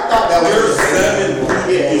honestly, I thought that was. You're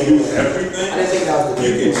 7. Yeah. You can do everything. I didn't think that was the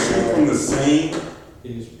You can shoot from the same.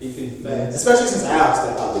 He can fast. Especially since Al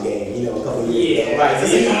stepped out the game, a couple of years ago. Right.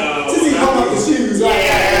 Since he hung up the shoes. Yeah.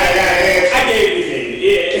 I gave it.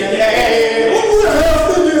 Yeah. What the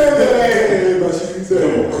hell did you do?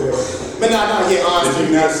 But honestly. Did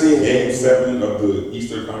you not see Game 7 of the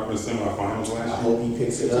Eastern Conference semifinals last year? I hope he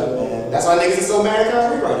picks it up, man. That's why niggas are so mad at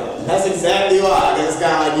Kyrie right now. That's exactly why. This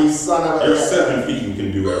guy like you son of a. You're 7 feet and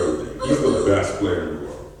can do everything. He's the best player in the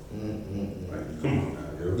world. Like, come on now,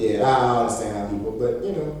 yo. Yeah, I understand how people, but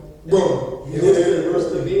boom. What's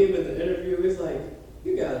the meme in the interview? It's like,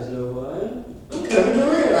 you guys know who I am. Kevin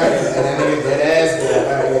Durant. And that nigga dead ass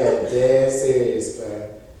good. Dead serious, man.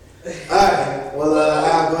 Alright, well,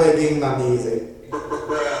 I'll go ahead and give you my music.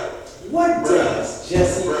 What does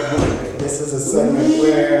Jesse want? This is a segment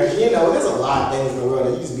where, there's a lot of things in the world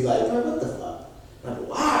that you just be like, what the fuck? Like,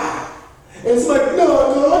 why? And it's like,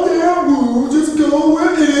 no, damn, woo, just go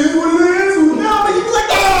with it is what it is. No, but you be like,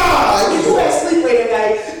 nah! You ain't sleep late at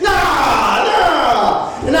night.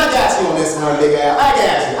 Nah! And I got you on this one, big ass. I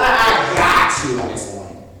got you on this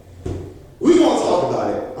one. We gonna talk about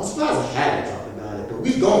it. I'm surprised I haven't talked about it, but we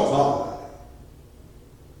gonna talk about it.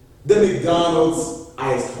 The McDonald's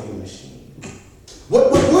ice cream machine.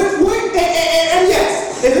 What? And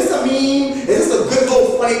yes, is this a meme? Is this a good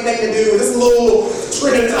little funny thing to do? Is this a little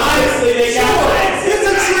trending topic? Honestly, they got It's a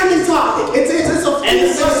trending topic. It's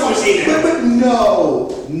a machine. But no,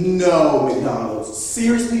 McDonald's.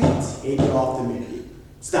 Seriously, take it off the menu.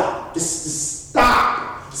 Stop. Just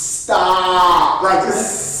stop. Like,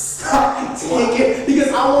 just stop. Take it. Because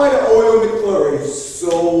I wanted an oil McFlurry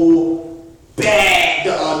so bad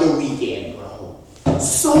the other weekend, bro.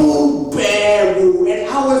 So bad, bro. And I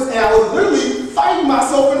was literally fighting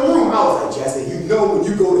myself in the room. I was like, Jesse, when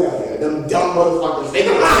you go down there, them dumb motherfuckers, they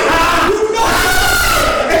gonna say, you know.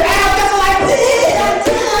 And I just like, I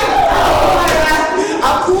did. I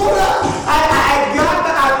pulled up.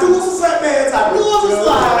 I threw some sweatbands. I blew up the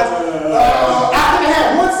slides. I had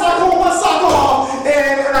one sock on, one sock off,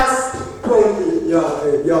 and I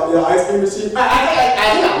y'all ice cream machine. I think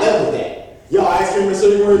I left with that. Y'all ice cream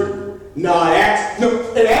machine work? No,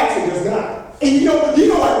 it actually does not. And you know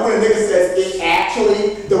like when a nigga says it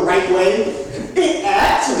actually the right way? It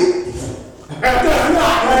actually does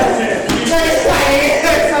not.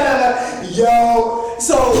 Yo,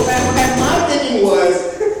 so and my thinking was,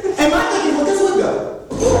 guess what though?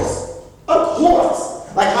 Of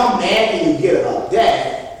course. Like, how mad can you get about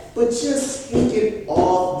that? But just take it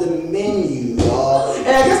off the menu, y'all. And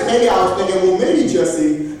I guess maybe I was thinking, well, maybe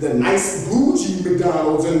Jesse, the nice bougie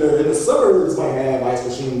McDonald's in the suburbs might have ice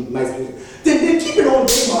machine, nice bougie. Then keep it on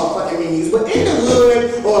their motherfucking menus. But in the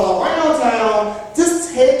hood or around town,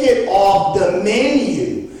 just take it off the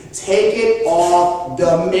menu. Take it off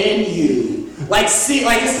the menu. Like, just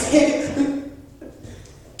take it.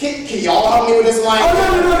 Can y'all help me with this line? Oh,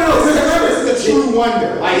 no. This is a true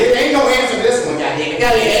wonder. Like, there ain't no answer to this one, goddammit.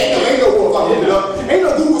 Ain't no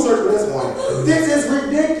Google search for this one. This is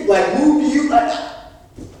ridiculous. Like, move to you.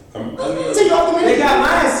 Take it off the menu. They got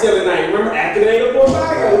mine still tonight. Remember, activate the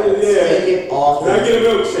Take it off the menu. Now get a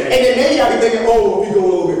milkshake. And then maybe I be thinking, if you go a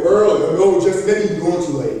little bit earlier, just then you're doing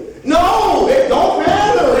too late. No, it don't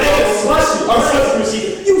matter. It's slushy. Or slushy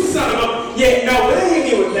machine. You son of a. Yeah, no, it ain't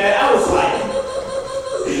hit me with that. I was like.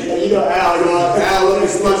 Al look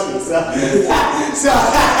slushy, so I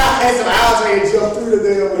had some owls ready to jump through the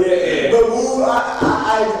damn. Yeah. But Woo,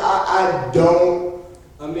 I don't.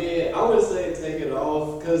 I mean, I would say take it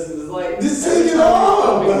off because it's like just take it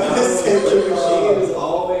off. Just take the machine is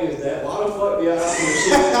always that. Why the fuck do y'all have the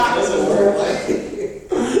machine that doesn't work? Like, it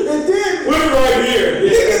did. Put it right here.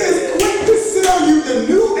 Niggas is quick to sell you the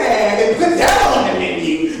new ad and put that on the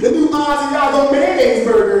menu. The new Asiago mayonnaise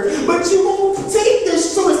burger, but you won't take this.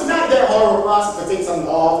 So it's not that hard of a process to take something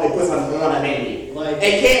off and put something on a menu. Like,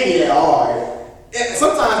 it can't be that hard. And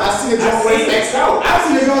sometimes I see the joint when it's X'd out. I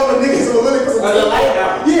see the joint when niggas will literally put some light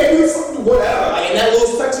out. Yeah, do something, whatever. Like in that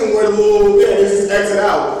little section where the little it's just exit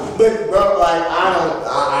out. But bro, like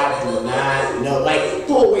I do not know. Like,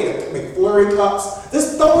 throw away the McFlurry cups.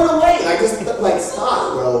 Just throw it away. Like, just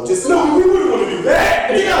stop, bro. Just no, we wouldn't want to do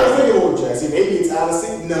that. And then I was thinking, Jesse, maybe it's Alice.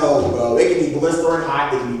 No, bro. It can be blistering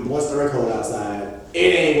hot. It can be blistering cold outside.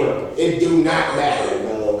 It ain't working. It do not matter,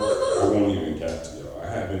 bro. I won't even catch y'all. I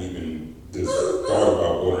haven't even just thought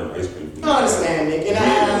about ordering ice cream. I understand, Nick, and I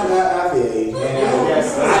feel you. And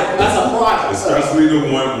that's a product. Especially the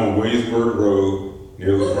one on Williamsburg Road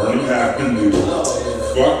near the Vernon Avenue.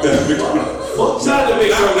 Fuck that McDonald's. Fuck that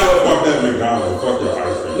McDonald's. Fuck your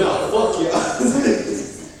ice cream. No, fuck you.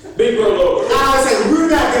 Big bro logo. I would say we're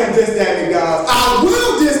not gonna diss that McDonald's. I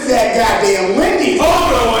will diss that goddamn Wendy's. Hold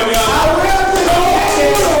on, y'all. I will diss that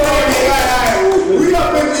shit. We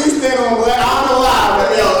up in the East End on what? I don't know why, but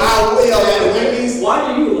I will at Wendy's. Why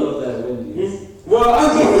do you love that Wendy's? Well,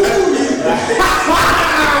 I'm going to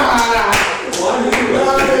Why do you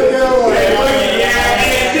love that?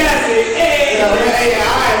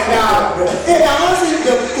 Honestly,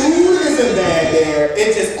 the food isn't bad there. It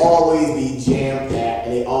just always be jam-packed,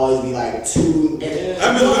 and it always be like two.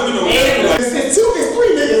 I've been living on that. It's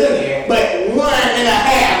three niggas in there, but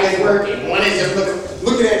 1.5 is working. One is just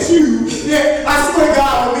looking at you. Yeah, I swear to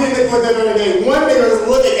God, when me and Nick went there the other day, one nigga was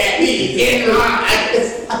looking at me in my eyes.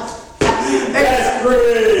 That's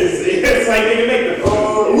crazy. It's like they can make the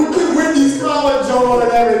with these collar Joe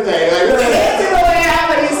and everything. Like,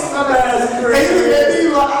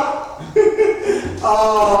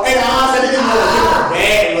 and honestly, I didn't want to give him a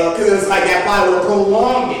bad look because it's like that probably would have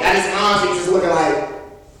prolonged it. I just honestly just looking like,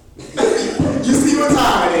 you see what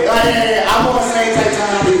time it is? Like, yeah, I'm on the same type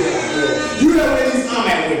time. You know what it is? I'm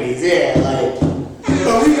at Wendy's, yeah. Like,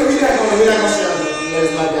 but we not gonna share it.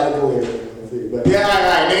 It's not gotta go here. But yeah, all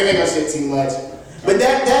right, nigga, they gonna shit too much. But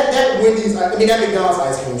that Wendy's, I mean that McDonald's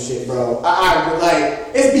ice cream shit, bro. I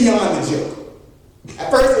like, it's beyond the joke.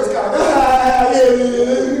 At first it was kind of yeah,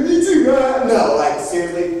 me too, bro. No, like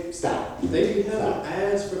seriously, stop. They be having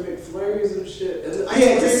ads for McFlurries and shit. And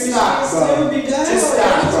Yeah, just stop, bro. Just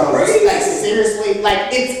stop, bro. Like seriously,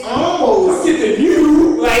 like it's almost. I'm getting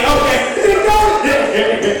you. Like okay, the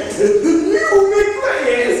new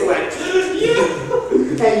McFlurry. Like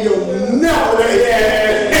yeah. And you'll know that,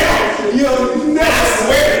 yeah. You'll know. I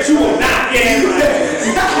swear that you will not get it.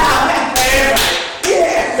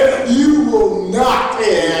 Yeah. You will not.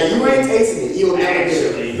 Yeah, you ain't tasting it. You'll never get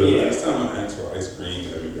it. The last time I asked for ice cream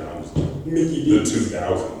at McDonald's, Mickey the D's.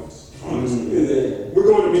 2000s, honestly. We're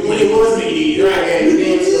going to Mickey When it was Mickey D's, right? Yeah, you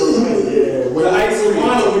did so. Yeah. When the ice cream,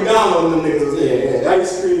 Ronald McDonald, them niggas. Yeah.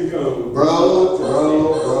 Ice cream cone. Bro.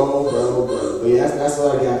 But yeah, that's what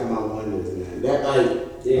I got from my wonders, man. That like,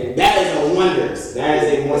 yeah, that is a wonders. That is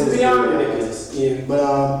a wonders. It's beyond ridiculous. Yeah.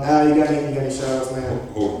 But you got any shout-outs, man?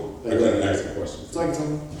 Hold on, I gotta ask a question. Talk to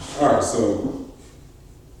me. All right, so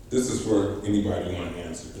this is for anybody who want to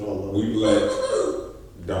answer. We let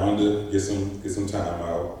Donda get some time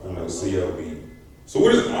out on the CLB. So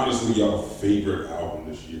what is honestly y'all favorite album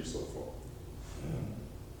this year so far?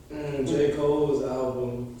 J. Cole's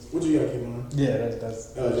album. What you got, Kim? Yeah,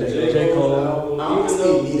 that's J. Cole's album. I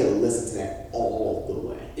honestly need to listen to that all the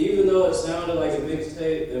way. Even though it sounded like a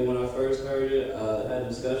mixtape, and when I first heard it, I had a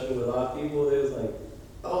discussion with a lot of people. It was like,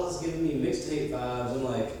 oh, it's giving me mixtape vibes. I'm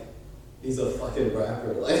like, he's a fucking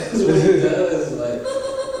rapper. Like, that's what he does. Like,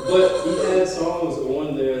 but he had songs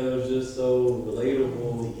on there that was just so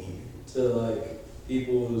relatable to like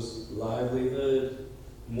people's livelihood,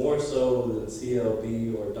 more so than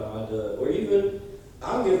CLB or Donda, or even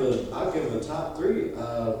I'll give a top three.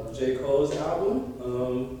 J. Cole's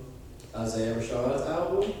album, Isaiah Rashad's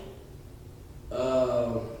album.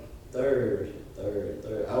 Third.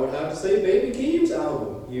 I would have to say Baby Keem's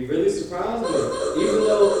album. He really surprised me. Even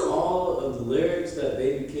though all of the lyrics that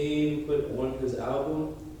Baby Keem put on his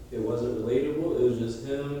album, it wasn't relatable. It was just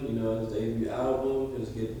him, his debut album. It was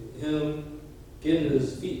getting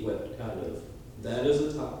his feet wet, kind of. That is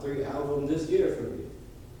a top 3 album this year for me.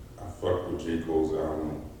 I fuck with J. Cole's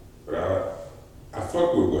album, but I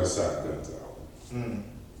fuck with West Side Gun's album.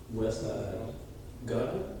 West Side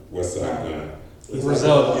Gun? West Side Gun. He's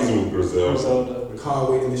Griselda. He's with Griselda.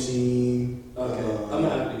 Conway the Machine. Okay, I'm gonna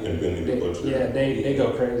have to And get Benny the Butcher. Yeah, they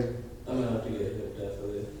go crazy. I'm gonna have to get him,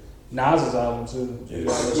 definitely. Nas's album too. Yeah. I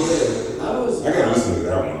gotta listen to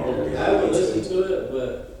that one already. I haven't listened to it,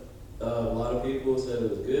 but a lot of people said it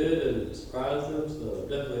was good and it surprised them, so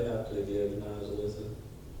definitely have to give Nas a listen.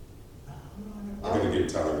 I gotta get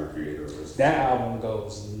Tyler the Creator a listen. That album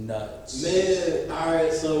goes nuts. Man,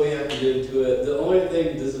 alright, so we have to get into it. The only thing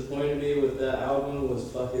that disappointed me with that album was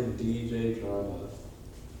fucking DJ Drama.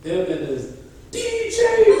 Him and his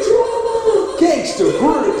DJ Drama! Gangsta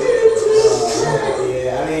Groove!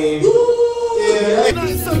 Yeah, I mean,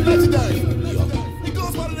 It's so legendary. It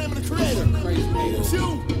goes by the name of the creator.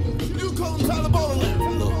 You call him Tyler Bowling.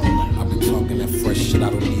 I've been talking that fresh shit, I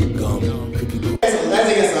don't need gum.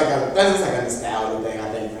 that's like a nostalgia thing, I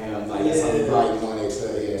think, for him. Like, that's something probably wanted to,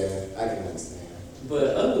 I can understand. But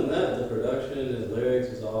other than that, the production and lyrics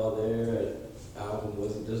is all there. The album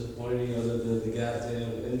wasn't disappointing other than the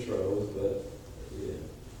goddamn intros, but yeah.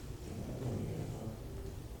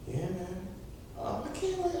 Yeah, man. I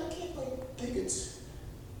can't think it's.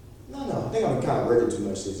 No. I think I'm kind of working too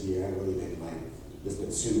much this year. I haven't really been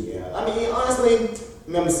listening to. Yeah. I mean, honestly, I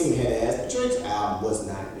remember seeing Head Ass, but Drake's album was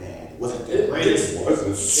not bad. It wasn't the greatest. It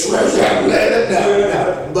wasn't.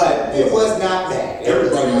 No. But it was not bad.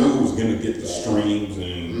 Everybody knew it was gonna get the streams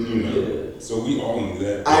and so we all knew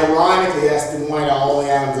that. Ironically, that's one of the only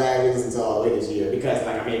albums I actually listened to all the way this year because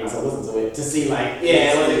I made myself listen to it to see was it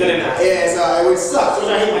good enough? Yeah, so it sucks, which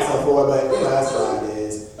I hate myself for, but that's what it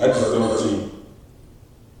is. I just don't think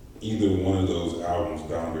either one of those albums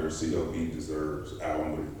down there CLB deserves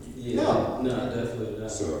album. Yeah, no, definitely not.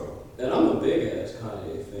 So, and I'm a big ass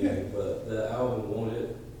Kanye fan, but the album won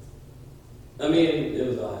it. I mean, it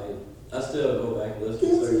was alright. I still go back and listen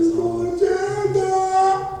to certain songs.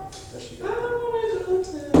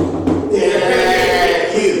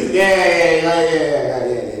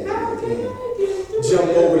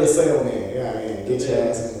 sale, man. Yeah, man. Get your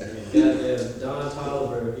ass in. Goddamn, Don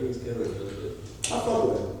Tolliver, he was killing it. I fuck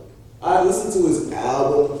with him. I listened to his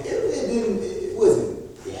album. It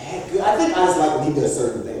wasn't that good. I think I just like when he does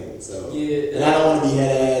certain things. So Yeah. and I don't want to be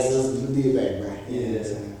head ass. Just do it back, right? Yeah.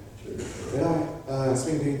 But all right.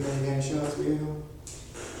 Speaking of anything, any shots for you?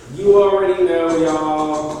 You already know,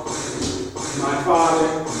 y'all. My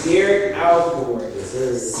father, Derek Alford,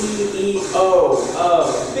 CEO of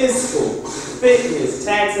Fiscal Fitness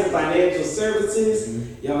Tax and Financial Services.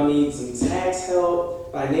 Y'all need some tax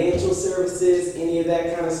help, financial services, any of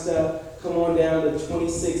that kind of stuff. Come on down to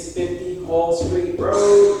 2650 Hall Street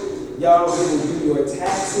Road. Y'all will do your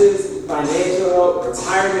taxes, financial help,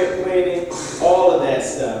 retirement planning, all of that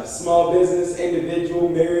stuff. Small business, individual,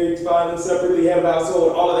 married, filing separately, head of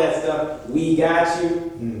household, all of that stuff. We got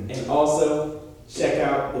you. And also, check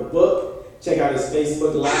out the book. Check out his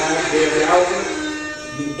Facebook Live, Derek Alford.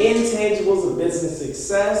 The Intangibles of Business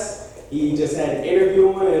Success. He just had an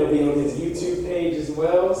interview on it. It'll be on his YouTube page as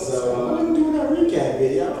well. So, I'm doing that recap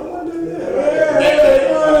video. I want to do that.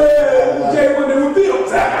 Jay went there with Bill.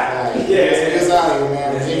 It's out here,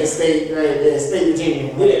 man. Virginia State, right there. State Virginia.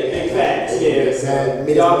 Yeah, big facts. Yeah. So,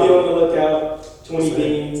 y'all be on the lookout. 20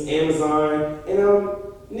 Beans, Amazon. And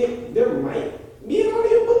Nick, there might be an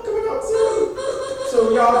audio book coming out soon. So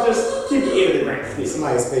y'all just keep your ear to the ground.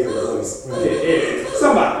 Somebody's favorite voice. Right. Yeah.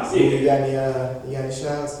 Somebody's. Yeah. You got any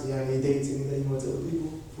shouts? You got any dates? Anything you want to tell the people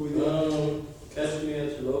before we go? Catch me at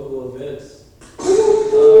your local events.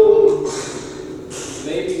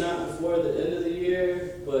 Maybe not before the end of the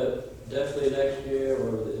year, but definitely next year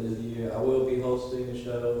or the end of the year. I will be hosting a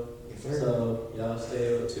show, so y'all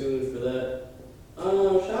stay tuned for that.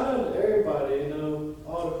 Shout out to everybody,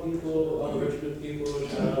 all the people, all the Richmond people.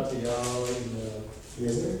 Shout out to y'all.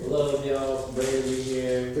 Yes, sir. Love y'all for bringing me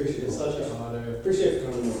here. Appreciate It's it. such an honor. Appreciate you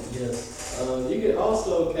coming on. Yes. You can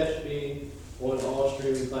also catch me on all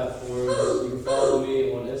streaming platforms. You can follow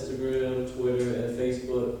me on Instagram, Twitter, and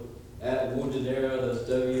Facebook at Dinero. That's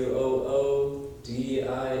WOODINERO.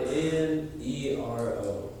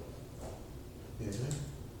 Yes, sir.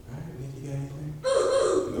 All right, Nick, you got anything?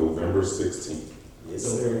 November 16th. Yes, sir.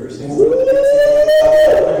 November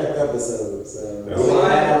 16th episode. So we're gonna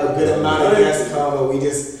have a good amount of guests come, but we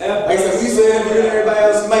just like I said, we said interviewing everybody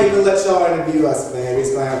else. We might even let y'all interview us, man. We're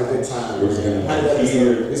just gonna have a good time. We're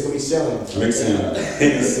It's gonna be chilling. Mixing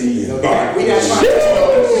Hennessy and bar. We not trying to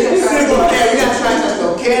touch no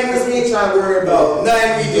cameras. We ain't trying to worry about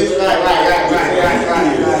nothing. We just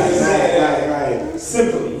right.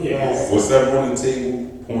 Simply, yes. What's that on the table?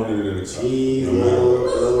 Pointed in the Cheese, no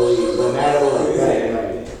matter what.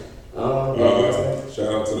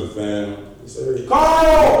 Shout out to the fam.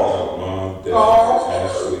 Carl! Mom, Dad, Carl.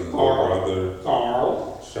 Ashley, brother.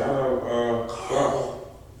 Carl. Shout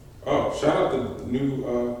out the new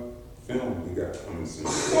film we got coming soon.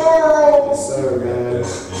 Carl! Yes, sir, man. And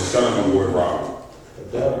shout out my boy Rob.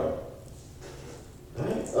 I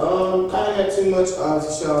ain't got too much.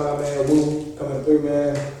 Obviously, shout out, man. Woo coming through,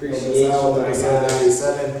 man. Appreciate you, episode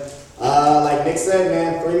 97. Like Nick said,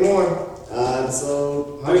 man, 3 more. So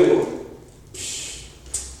 100.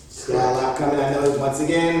 Got a lot coming. I know once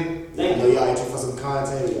again. I know y'all itching for some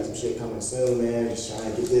content. We got some shit coming soon, man. Just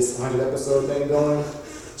trying to get this 100 episode thing going.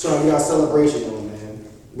 Trying to get our celebration on, man.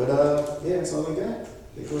 But yeah, that's all I got. Go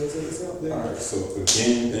ahead and take us out there. Alright, so again,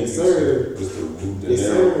 thank Yes, you sir. to Mr. Dinero Yes,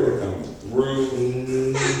 sir. for coming through.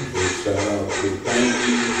 Big shout out, big thank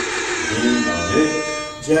you. Dean, Nick,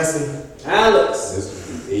 Jesse, Alex. this is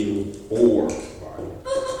the 804.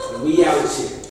 We out here.